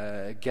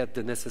get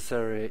the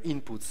necessary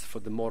inputs for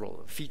the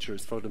model,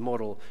 features for the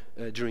model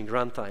during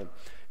runtime.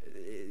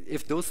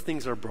 If those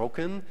things are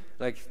broken,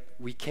 like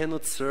we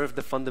cannot serve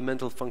the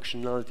fundamental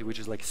functionality, which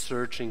is like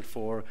searching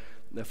for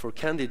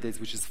candidates,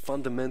 which is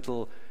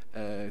fundamental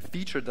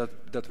feature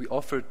that we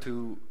offer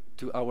to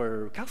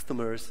our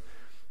customers,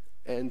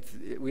 and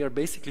we are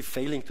basically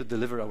failing to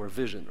deliver our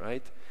vision,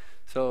 right?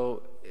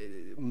 So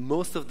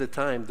most of the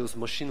time, those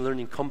machine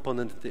learning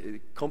components,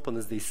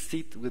 they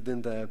sit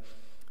within the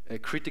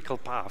critical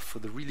path for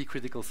the really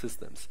critical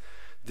systems.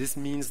 This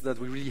means that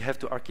we really have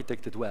to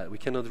architect it well. We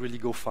cannot really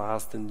go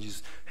fast and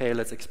just, hey,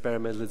 let's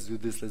experiment, let's do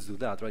this, let's do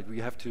that, right? We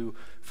have to,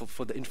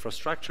 for the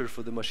infrastructure,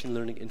 for the machine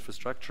learning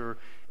infrastructure,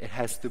 it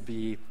has to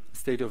be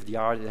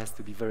state-of-the-art, it has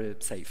to be very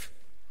safe.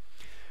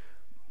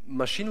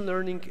 Machine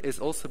learning is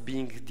also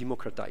being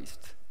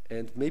democratized.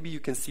 And maybe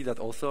you can see that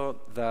also,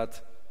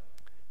 that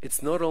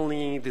it's not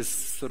only this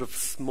sort of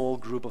small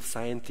group of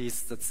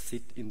scientists that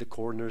sit in the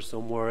corner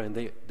somewhere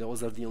and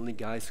those are the only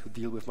guys who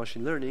deal with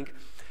machine learning.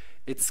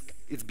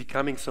 It's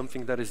becoming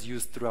something that is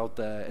used throughout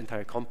the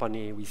entire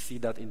company. We see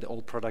that in the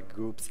all product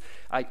groups.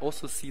 I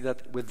also see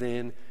that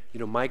within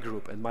my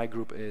group, and my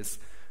group is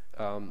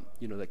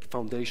like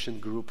foundation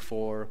group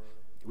for,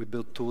 we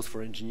build tools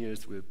for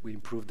engineers. We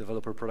improve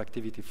developer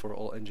productivity for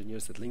all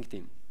engineers at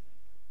LinkedIn.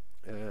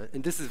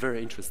 And this is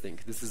very interesting.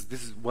 This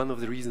is one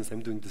of the reasons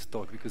I'm doing this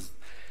talk, because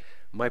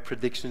my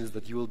prediction is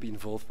that you will be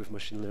involved with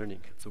machine learning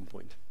at some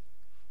point.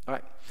 All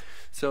right,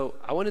 so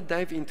I want to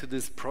dive into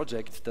this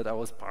project that I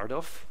was part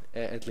of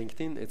at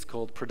LinkedIn. It's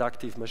called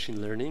Productive Machine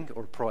Learning,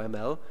 or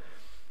ProML.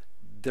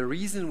 The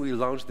reason we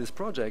launched this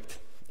project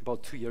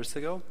about 2 years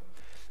ago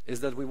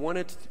is that we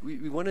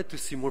wanted to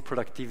see more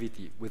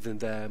productivity within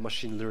the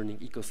machine learning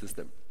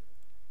ecosystem.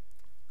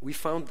 We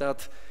found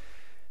that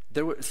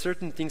there were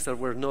certain things that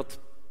were not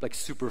like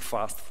super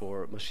fast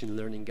for machine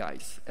learning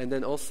guys. And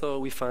then also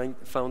we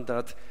found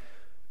that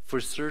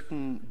for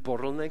certain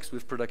bottlenecks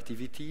with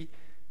productivity,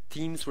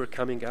 teams were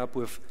coming up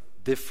with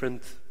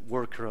different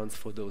workarounds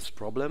for those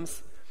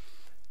problems,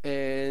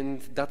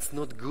 and that's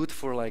not good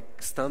for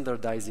like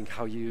standardizing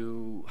how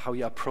you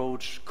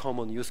approach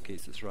common use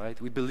cases, right?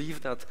 We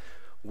believe that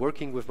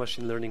working with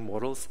machine learning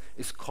models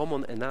is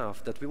common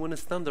enough that we want to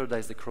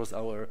standardize across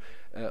our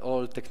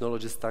all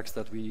technology stacks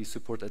that we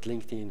support at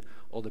LinkedIn,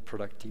 all the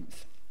product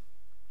teams.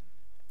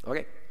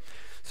 Okay,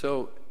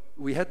 so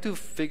we had to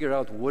figure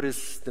out what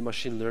is the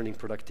machine learning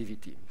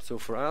productivity. So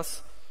for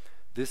us,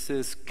 this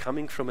is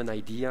coming from an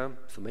idea,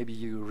 so maybe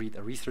you read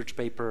a research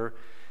paper,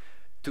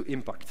 to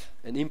impact.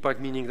 An impact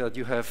meaning that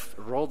you have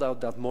rolled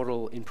out that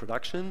model in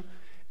production,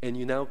 and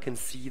you now can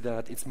see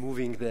that it's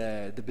moving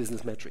the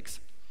business metrics.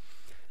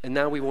 And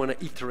now we want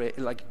to iterate,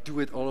 like do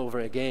it all over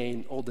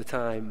again, all the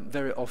time,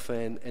 very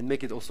often, and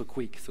make it also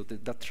quick. So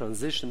that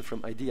transition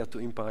from idea to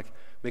impact,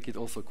 make it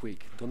also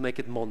quick. Don't make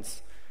it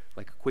months,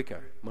 like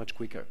quicker, much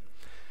quicker.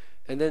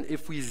 And then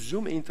if we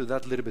zoom into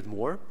that a little bit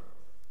more,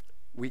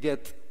 we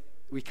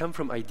come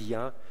from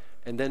idea,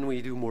 and then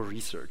we do more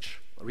research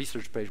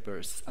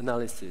papers,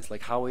 analysis,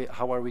 like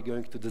how are we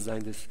going to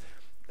design this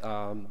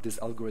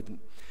algorithm.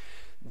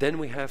 Then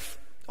we have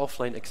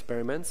offline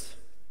experiments,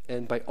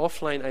 and by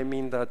offline I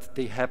mean that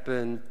they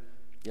happen,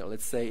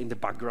 let's say in the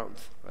background,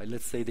 right?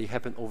 Let's say they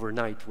happen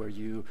overnight, where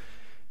you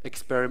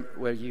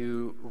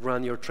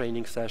run your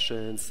training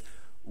sessions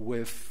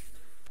with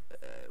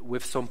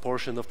some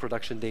portion of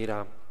production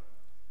data,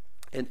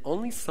 and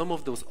only some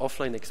of those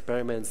offline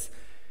experiments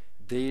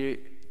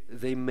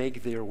they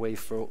make their way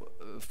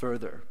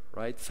further,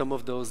 right? Some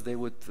of those they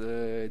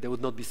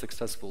would not be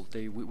successful.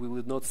 We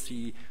would not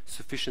see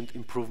sufficient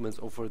improvements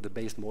over the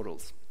base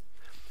models.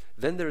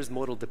 Then there is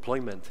model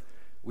deployment,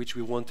 which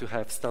we want to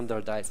have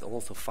standardized and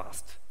also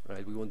fast,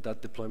 right? We want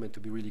that deployment to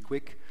be really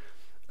quick,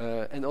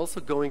 and also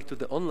going to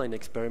the online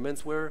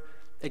experiments, where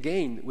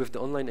again with the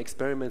online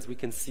experiments we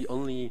can see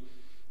only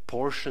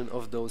portion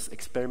of those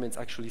experiments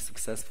actually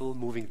successful,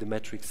 moving the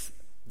metrics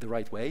the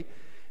right way,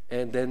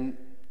 and then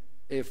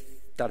if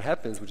that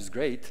happens, which is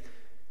great,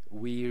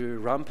 we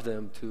ramp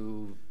them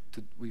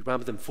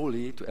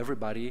fully to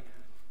everybody,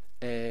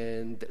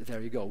 and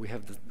there you go. We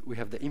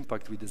have the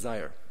impact we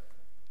desire.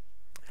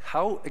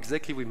 How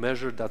exactly we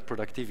measure that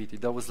productivity?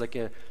 That was like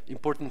an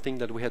important thing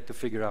that we had to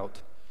figure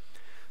out.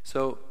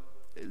 So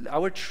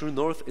our true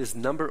north is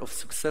number of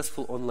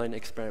successful online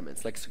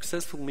experiments. Like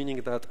successful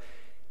meaning that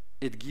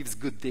it gives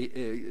good,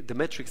 the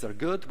metrics are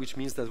good, which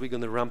means that we're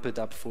going to ramp it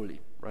up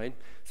fully, right?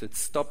 So it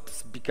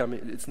stops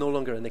becoming, it's no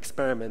longer an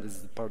experiment, it's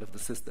part of the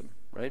system,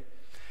 right?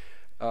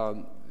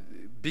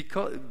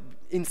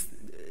 Because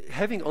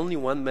having only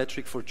one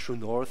metric for true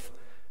north,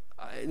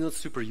 not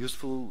super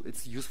useful.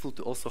 It's useful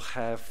to also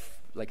have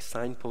like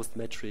signpost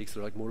metrics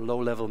or like more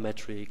low-level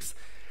metrics,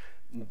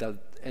 that,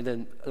 and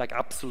then like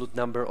absolute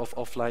number of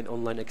offline,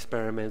 online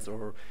experiments,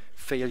 or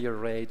failure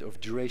rate, or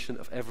duration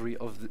of every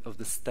of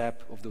the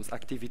step of those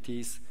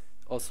activities.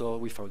 Also,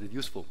 we found it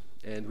useful,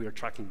 and we are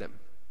tracking them.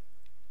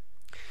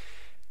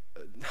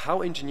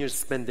 How engineers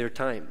spend their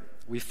time?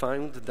 We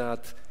found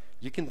that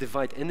you can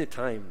divide any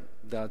time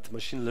that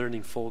machine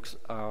learning folks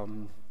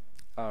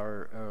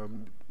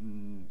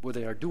what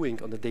they are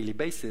doing on a daily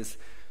basis.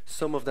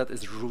 Some of that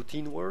is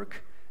routine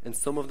work, and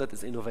some of that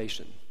is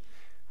innovation.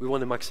 We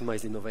want to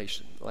maximize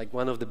innovation. Like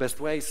one of the best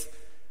ways,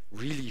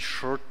 really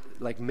short,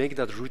 like make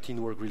that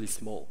routine work really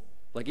small.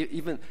 Like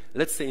even,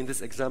 let's say in this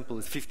example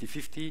it's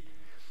 50-50.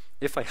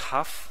 If I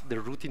half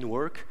the routine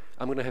work,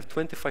 I'm going to have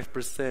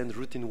 25%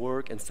 routine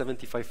work and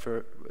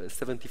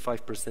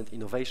 75%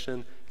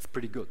 innovation. It's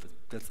pretty good.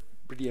 That's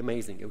pretty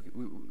amazing.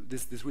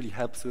 This really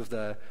helps with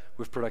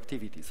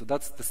productivity. So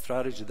that's the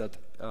strategy that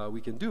we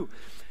can do.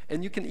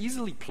 And you can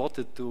easily plot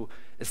it to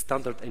a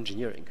standard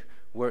engineering,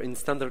 where in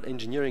standard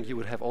engineering you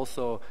would have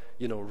also,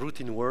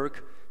 routine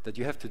work that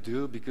you have to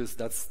do because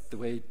that's the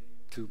way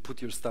to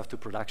put your stuff to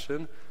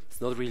production.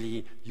 It's not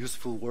really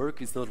useful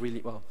work. It's not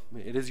really, well,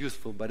 it is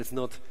useful, but it's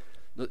not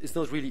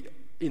really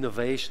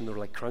innovation or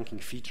like cranking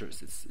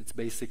features. It's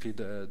basically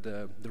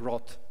the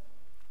rot.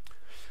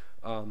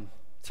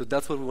 So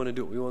that's what we want to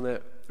do. We want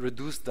to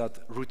reduce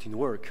that routine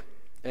work,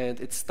 and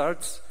it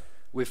starts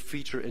with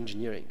feature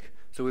engineering.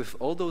 So with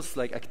all those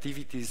like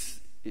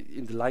activities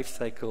in the life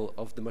cycle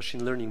of the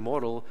machine learning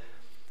model,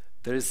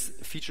 there is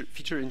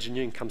feature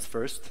engineering comes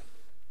first.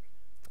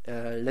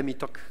 Let me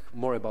talk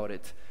more about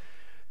it.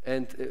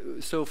 And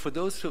so for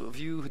those of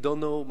you who don't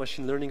know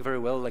machine learning very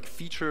well, like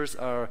features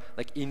are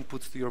like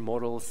inputs to your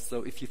models.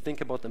 So if you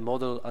think about a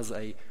model as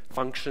a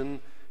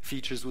function,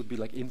 features would be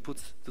like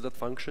inputs to that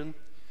function.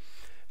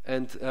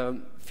 And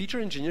feature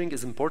engineering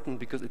is important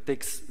because it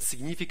takes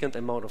significant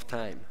amount of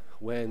time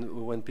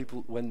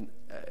when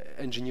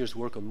engineers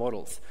work on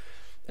models.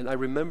 And I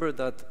remember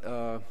that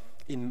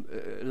in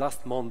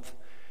last month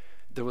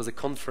there was a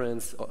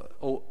conference,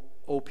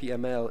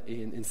 OPML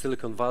in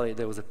Silicon Valley.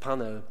 There was a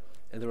panel,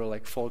 and there were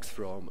like folks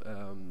from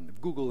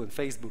Google and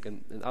Facebook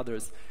and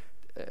others,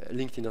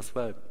 LinkedIn as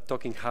well,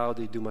 talking how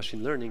they do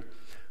machine learning.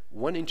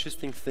 One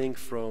interesting thing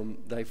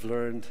that I've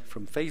learned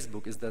from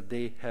Facebook is that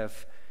they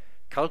have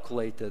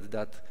calculated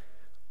that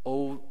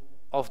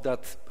of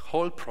that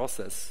whole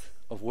process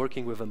of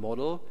working with a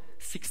model,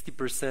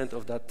 60%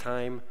 of that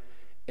time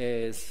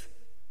is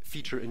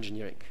feature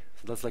engineering.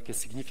 So that's like a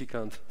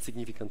significant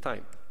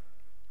time.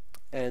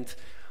 And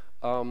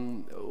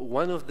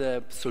one of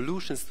the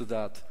solutions to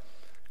that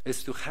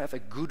is to have a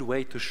good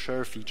way to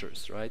share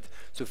features, right?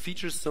 So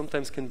features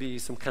sometimes can be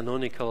some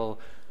canonical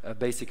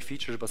basic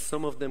features, but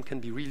some of them can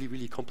be really,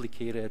 really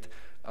complicated.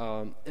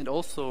 And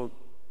also,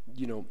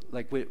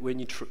 like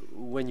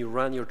when you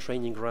run your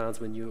training runs,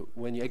 when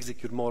you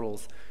execute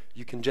models,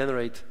 you can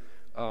generate,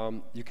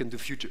 you can do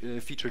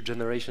feature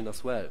generation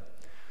as well.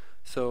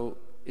 So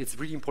it's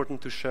really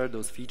important to share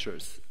those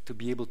features, to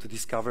be able to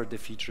discover the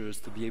features,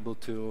 to be able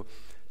to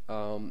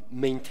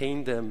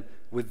maintain them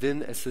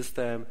within a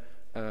system.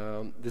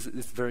 This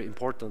is very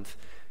important.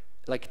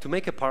 Like to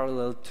make a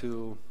parallel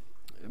to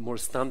more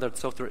standard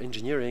software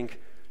engineering,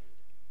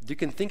 you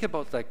can think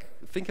about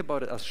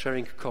it as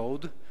sharing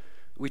code,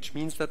 which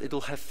means that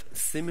it'll have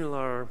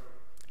similar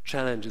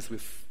challenges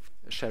with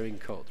sharing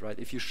code, right?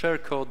 If you share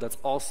code, that's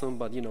awesome,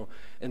 but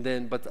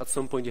but at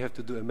some point you have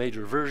to do a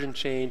major version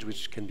change,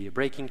 which can be a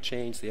breaking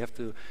change. So you have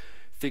to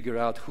figure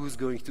out who's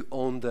going to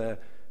own the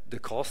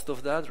cost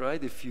of that,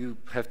 right? If you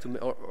have to,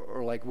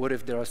 or like, what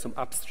if there are some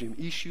upstream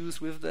issues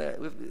with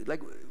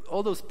like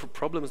all those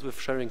problems with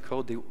sharing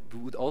code? They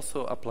would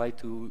also apply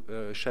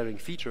to sharing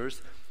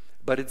features,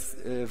 but it's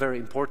very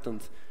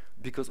important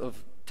because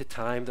of the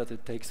time that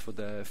it takes for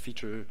the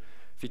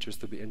features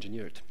to be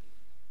engineered.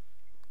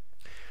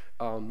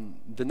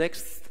 The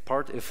next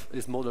part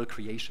is model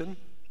creation,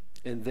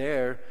 and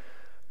there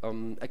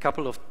a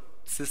couple of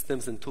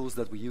systems and tools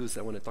that we use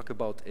I want to talk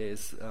about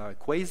is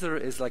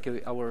Quasar is like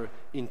our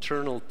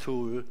internal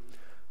tool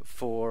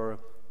for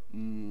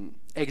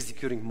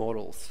executing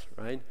models,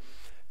 right?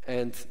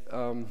 And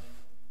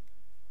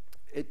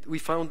we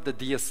found the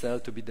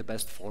DSL to be the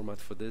best format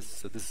for this.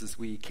 So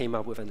we came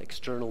up with an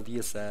external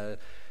DSL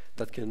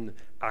that can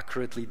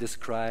accurately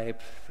describe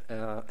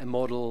a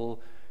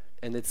model,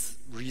 and it's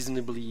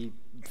reasonably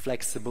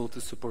flexible to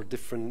support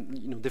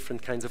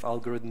different kinds of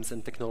algorithms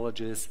and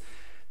technologies.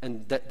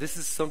 And this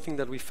is something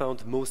that we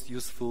found most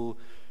useful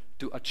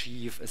to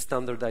achieve a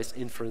standardized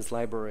inference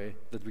library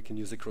that we can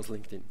use across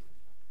LinkedIn.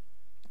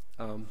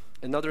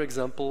 Another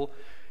example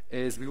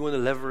is we want to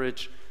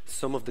leverage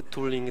some of the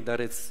tooling that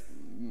is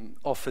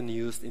often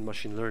used in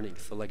machine learning.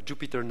 So like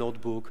Jupyter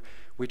Notebook,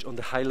 which on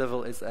the high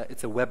level is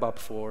it's a web app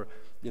for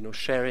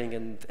sharing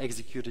and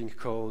executing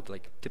code,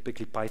 like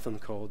typically Python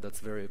code that's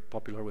very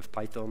popular with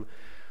Python.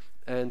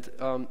 And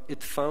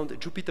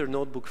Jupyter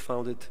Notebook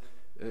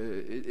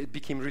it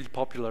became really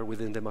popular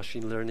within the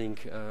machine learning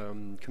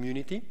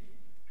community.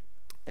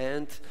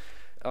 And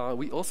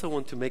we also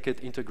want to make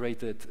it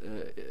integrated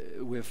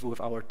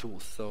with our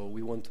tools. So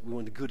we want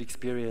a good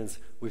experience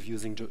with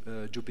using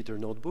Jupyter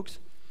Notebooks.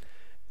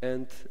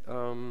 And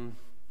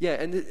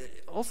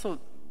also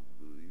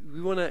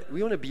we want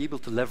to be able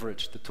to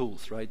leverage the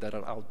tools, right, that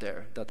are out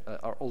there, that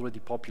are already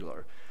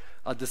popular.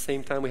 At the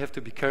same time, we have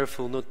to be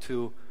careful not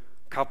to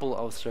couple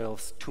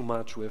ourselves too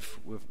much with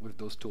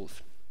those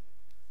tools.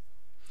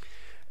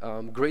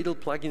 Gradle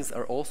plugins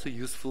are also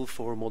useful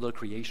for model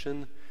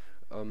creation.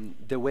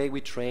 The way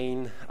we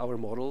train our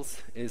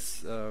models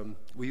is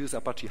we use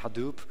Apache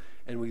Hadoop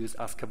and we use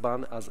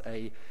Azkaban as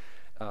a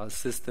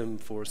system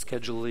for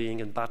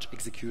scheduling and batch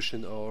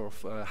execution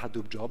of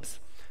Hadoop jobs.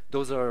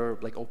 Those are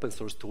like open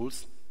source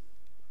tools.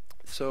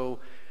 So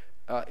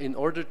in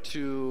order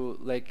to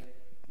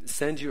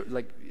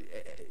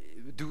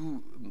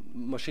do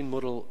machine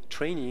model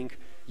training,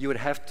 you would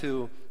have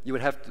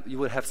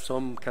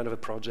some kind of a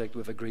project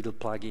with a Gradle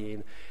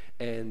plugin,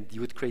 and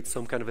you would create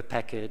some kind of a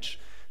package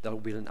that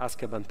would be an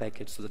Azkaban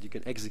package so that you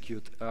can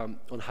execute on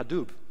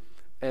Hadoop.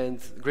 And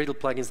Gradle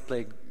plugins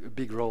play a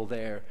big role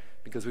there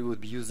because we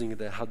would be using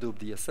the Hadoop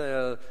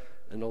DSL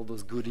and all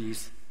those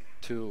goodies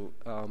to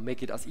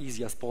make it as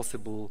easy as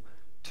possible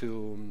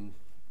to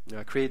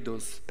create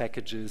those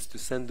packages, to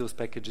send those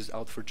packages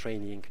out for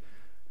training.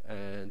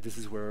 And this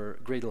is where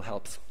Gradle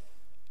helps.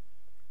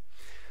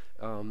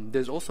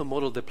 There's also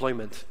model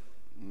deployment,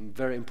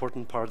 very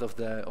important part of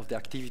the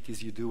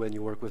activities you do when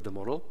you work with the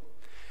model.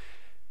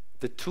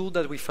 The tool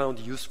that we found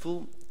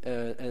useful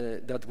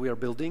that we are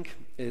building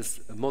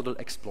is a Model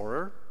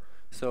Explorer.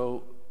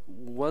 So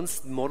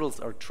once models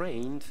are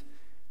trained,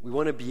 we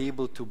want to be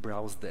able to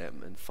browse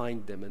them and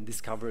find them and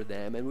discover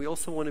them. And we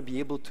also want to be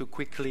able to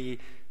quickly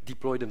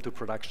deploy them to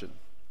production.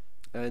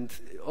 And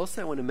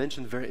also I want to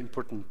mention a very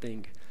important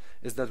thing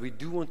is that we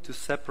do want to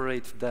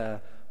separate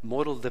the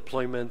model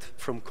deployment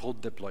from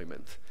code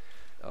deployment.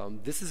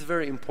 This is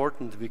very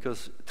important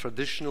because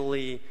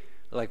traditionally,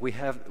 like we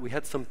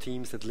had some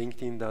teams at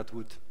LinkedIn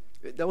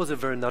that was a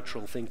very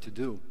natural thing to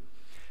do,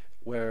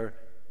 where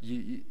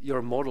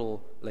your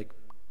model like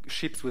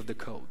ships with the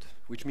code,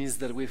 which means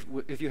that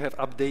if you have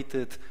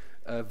updated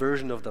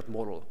version of that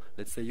model,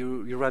 let's say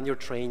you run your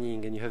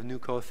training and you have new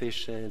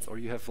coefficients or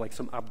you have like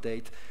some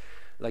update,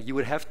 like you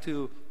would have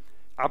to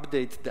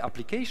update the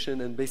application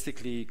and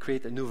basically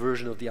create a new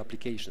version of the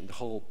application, the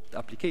whole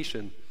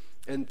application.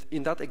 And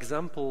in that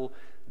example,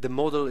 the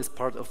model is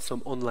part of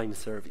some online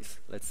service,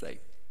 let's say.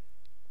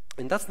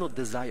 And that's not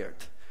desired,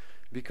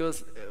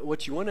 because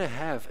what you want to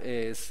have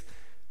is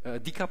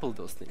decouple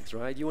those things,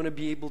 right? You want to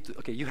be able to,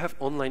 okay, you have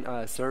online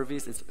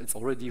service, it's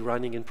already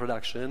running in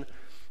production,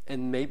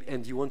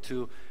 and you want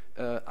to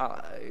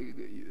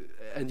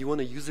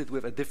use it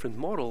with a different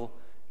model.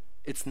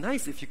 It's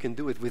nice if you can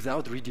do it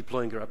without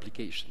redeploying your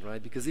application,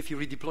 right? Because if you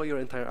redeploy your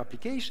entire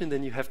application,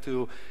 then you have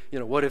to,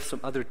 what if some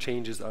other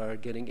changes are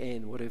getting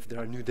in? What if there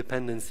are new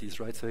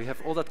dependencies, right? So you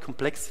have all that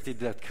complexity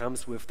that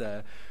comes with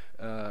the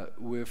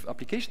with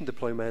application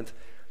deployment,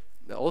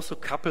 also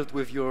coupled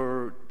with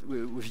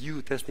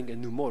you testing a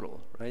new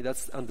model, right?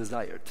 That's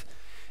undesired.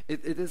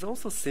 It is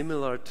also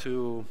similar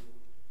to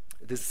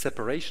this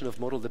separation of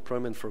model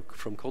deployment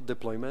from code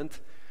deployment.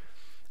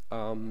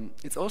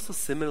 It's also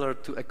similar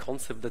to a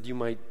concept that you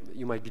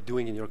might be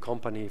doing in your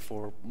company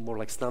for more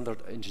like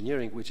standard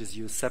engineering, which is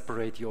you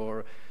separate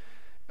your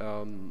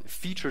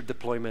feature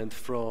deployment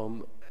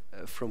from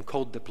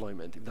code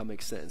deployment, if that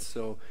makes sense.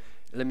 So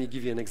let me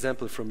give you an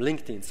example from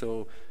LinkedIn.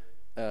 So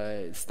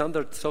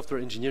standard software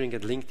engineering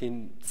at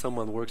LinkedIn,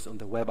 someone works on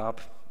the web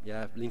app,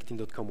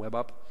 LinkedIn.com web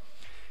app,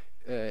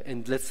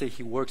 and let's say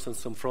he works on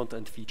some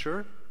front-end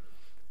feature.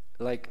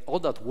 Like all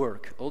that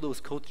work, all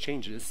those code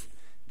changes,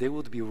 they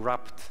would be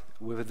wrapped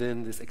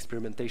within this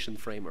experimentation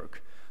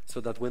framework, so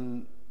that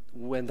when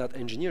that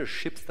engineer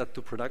ships that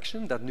to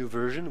production, that new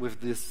version with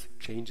these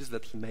changes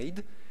that he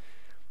made,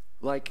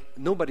 like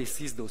nobody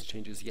sees those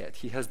changes yet.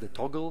 He has the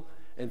toggle,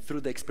 and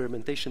through the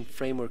experimentation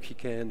framework, he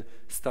can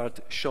start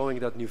showing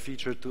that new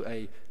feature to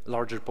a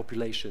larger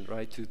population,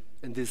 right?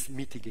 And this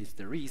mitigates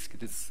the risk.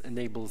 This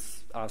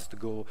enables us to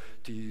go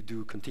to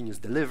do continuous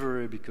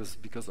delivery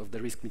because of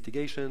the risk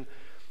mitigation.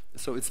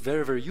 So it's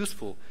very, very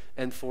useful.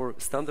 And for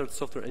standard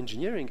software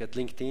engineering at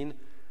LinkedIn,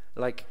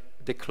 like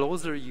the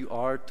closer you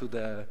are to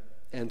the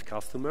end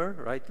customer,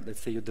 right?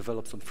 Let's say you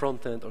develop some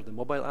front end or the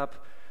mobile app,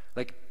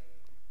 like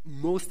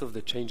most of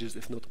the changes,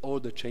 if not all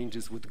the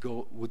changes,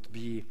 would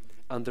be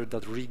under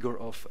that rigor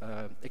of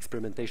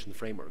experimentation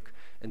framework.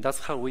 And that's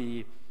how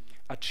we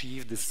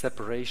achieve this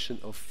separation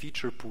of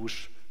feature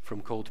push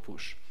from code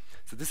push.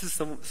 So this is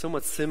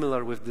somewhat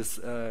similar with this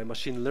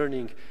machine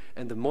learning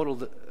and the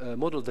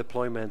model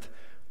deployment,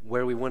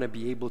 where we want to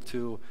be able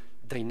to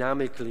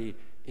dynamically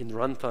in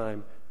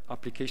runtime,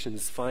 application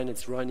is fine,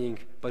 it's running,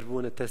 but we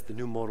want to test the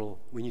new model,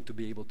 we need to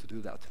be able to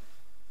do that.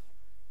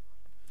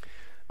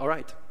 All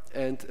right,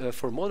 and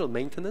for model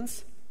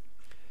maintenance,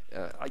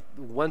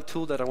 one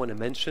tool that I want to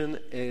mention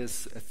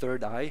is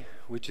Third Eye,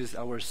 which is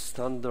our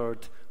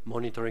standard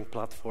monitoring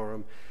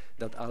platform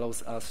that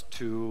allows us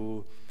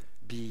to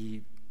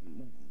be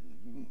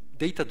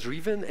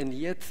data-driven and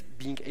yet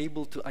being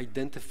able to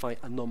identify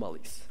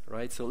anomalies,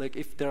 right? So like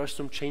if there are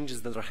some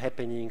changes that are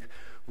happening,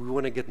 we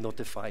want to get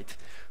notified.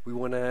 We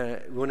want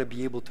to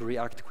be able to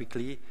react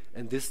quickly,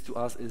 and this to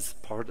us is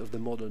part of the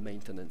model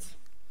maintenance.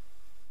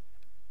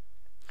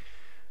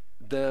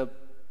 The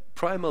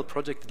primal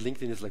project at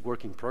LinkedIn is like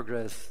work in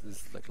progress.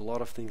 There's like a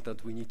lot of things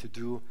that we need to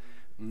do.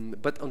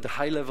 But on the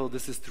high level,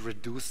 this is to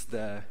reduce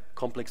the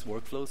complex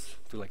workflows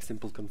to like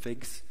simple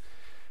configs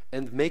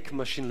and make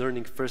machine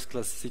learning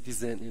first-class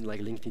citizen in like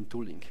LinkedIn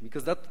tooling,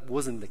 because that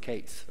wasn't the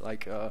case.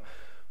 Like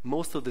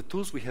most of the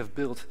tools we have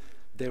built,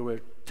 they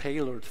were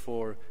tailored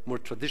for more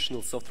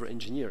traditional software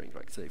engineering,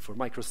 right? Say for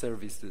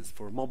microservices,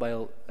 for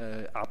mobile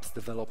apps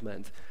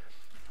development.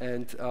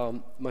 And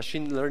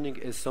machine learning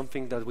is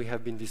something that we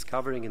have been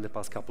discovering in the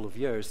past couple of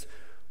years,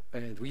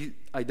 and we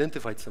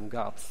identified some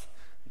gaps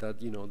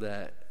that, you know,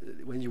 that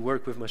when you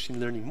work with machine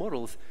learning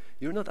models,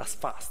 you're not as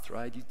fast,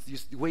 right? You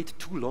wait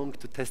too long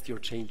to test your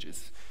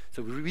changes.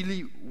 So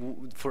really,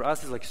 for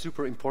us, it's like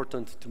super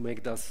important to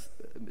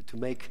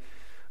make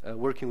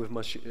working with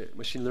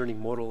machine learning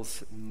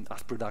models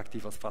as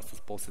productive, as fast as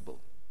possible.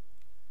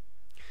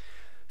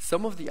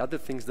 Some of the other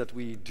things that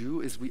we do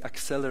is we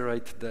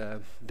accelerate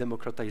the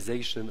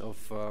democratization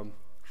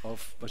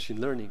of machine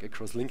learning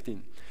across LinkedIn.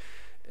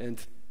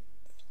 And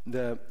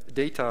the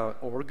data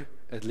org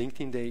at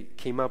LinkedIn, they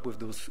came up with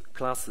those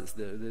classes.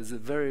 There's a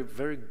very,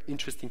 very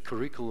interesting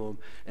curriculum,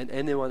 and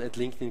anyone at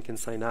LinkedIn can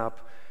sign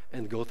up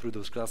and go through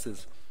those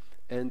classes.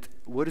 And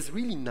what is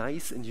really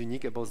nice and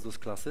unique about those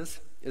classes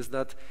is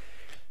that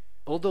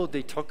although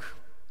they talk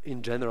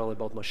in general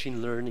about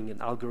machine learning and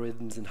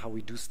algorithms and how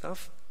we do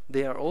stuff,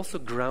 they are also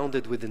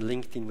grounded within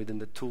LinkedIn, within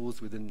the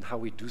tools, within how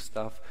we do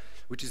stuff,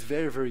 which is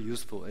very, very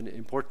useful and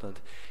important.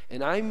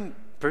 And I'm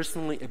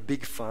personally a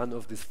big fan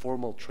of this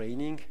formal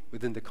training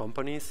within the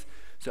companies.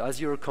 So as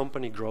your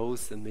company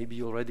grows, and maybe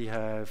you already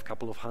have a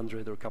couple of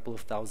hundred or a couple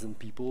of thousand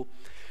people,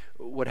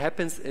 what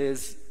happens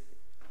is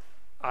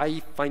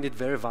I find it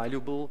very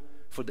valuable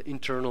for the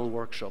internal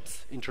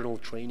workshops, internal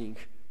training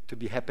to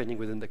be happening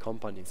within the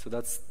company. So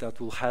that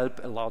will help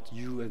a lot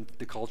you and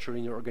the culture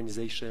in your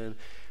organization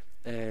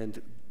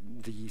and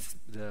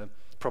the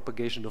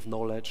propagation of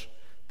knowledge.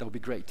 That would be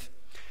great.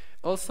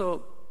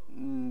 Also,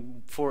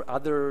 for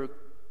other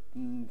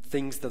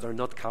things that are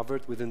not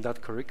covered within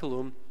that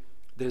curriculum,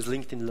 there's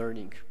LinkedIn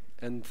Learning.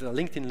 And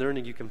LinkedIn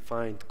Learning, you can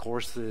find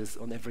courses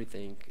on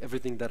everything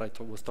that I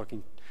was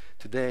talking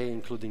today,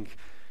 including,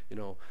 you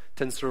know,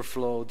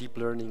 TensorFlow, deep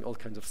learning, all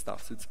kinds of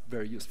stuff. So it's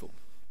very useful.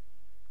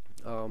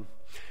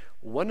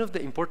 One of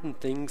the important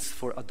things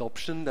for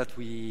adoption that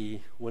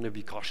we want to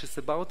be cautious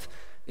about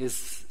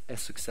is a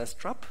success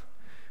trap,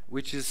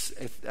 which is,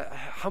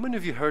 how many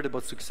of you heard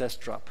about success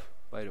trap,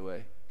 by the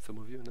way? Some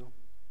of you know?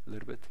 A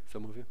little bit?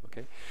 Some of you?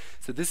 Okay.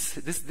 So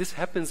this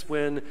happens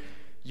when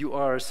you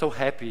are so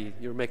happy,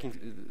 you're making,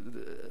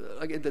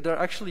 there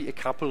are actually a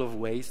couple of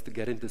ways to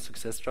get into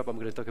success trap. I'm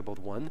going to talk about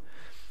one.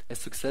 A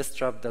success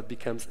trap that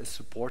becomes a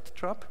support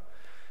trap.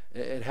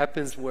 It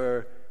happens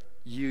where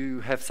you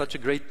have such a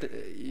great,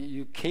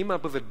 you came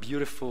up with a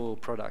beautiful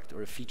product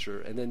or a feature,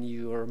 and then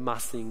you are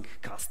amassing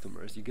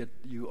customers.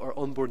 You are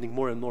onboarding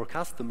more and more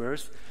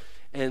customers,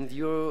 and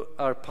you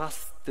are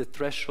past the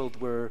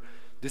threshold where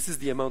this is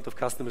the amount of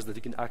customers that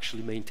you can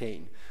actually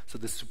maintain. So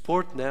the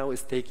support now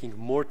is taking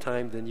more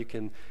time than you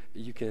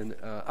can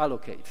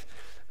allocate.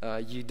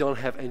 You don't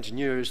have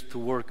engineers to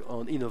work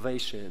on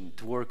innovation,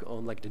 to work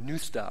on like the new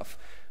stuff.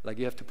 Like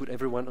you have to put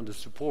everyone on the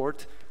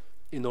support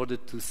in order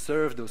to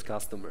serve those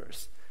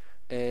customers.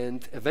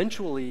 And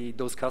eventually,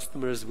 those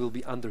customers will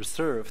be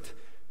underserved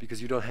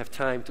because you don't have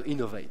time to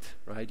innovate,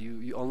 right?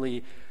 You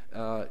only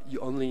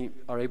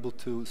are able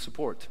to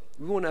support.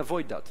 We want to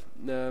avoid that,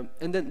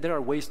 and then there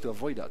are ways to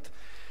avoid that.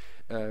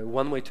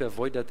 One way to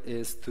avoid that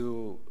is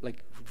to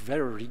like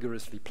very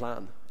rigorously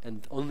plan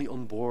and only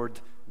onboard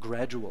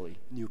gradually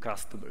new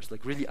customers.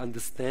 Like really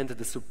understand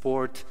the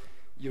support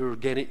you're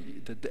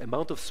getting, the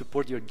amount of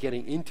support you're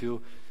getting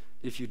into.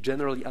 If you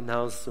generally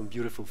announce some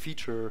beautiful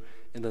feature,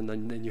 and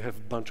then you have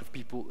a bunch of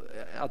people,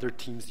 other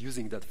teams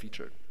using that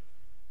feature.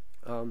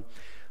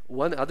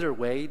 One other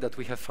way that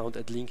we have found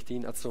at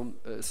LinkedIn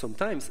at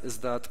sometimes is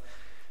that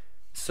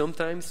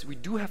sometimes we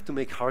do have to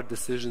make hard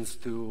decisions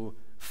to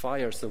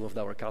fire some of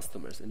our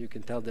customers, and you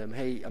can tell them,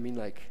 hey, I mean,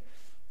 like,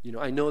 you know,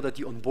 I know that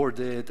you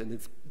onboarded and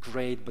it's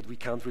great, but we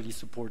can't really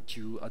support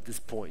you at this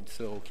point.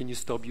 So can you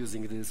stop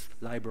using this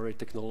library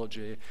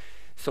technology?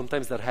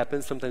 Sometimes that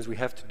happens. Sometimes we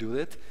have to do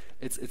it.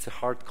 It's a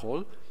hard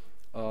call,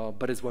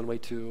 but it's one way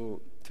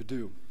to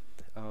do.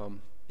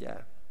 Yeah,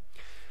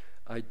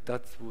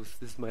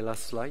 this is my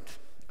last slide.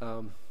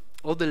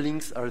 All the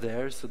links are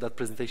there, so that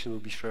presentation will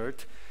be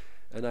shared.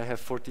 And I have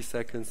 40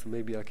 seconds, so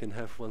maybe I can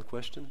have one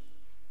question.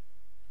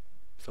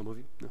 Some of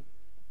you? No?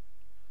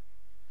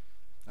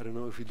 I don't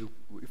know if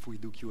we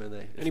do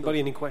Q&A. Anybody,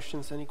 any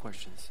questions? Any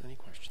questions? Any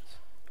questions?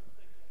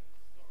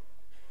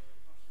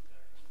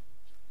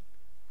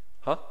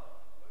 Huh?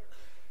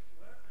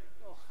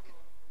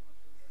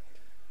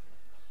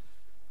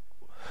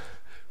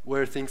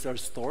 Where things are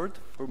stored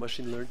for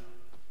machine learning?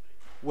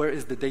 Where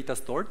is the data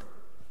stored?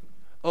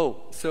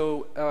 Oh,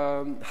 so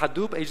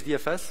Hadoop,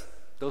 HDFS,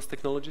 those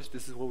technologies,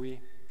 this is what we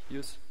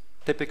use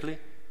typically.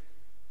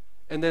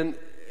 And then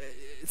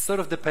it sort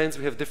of depends.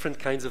 We have different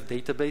kinds of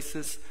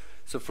databases.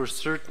 So for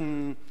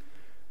certain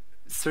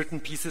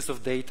pieces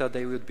of data,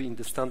 they would be in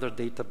the standard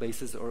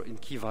databases or in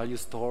key value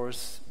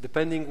stores,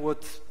 depending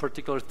what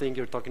particular thing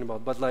you're talking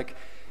about. But like,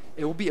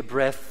 it will be a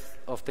breadth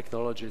of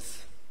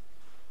technologies.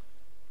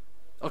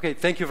 Okay,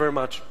 thank you very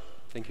much.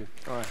 Thank you.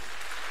 All right.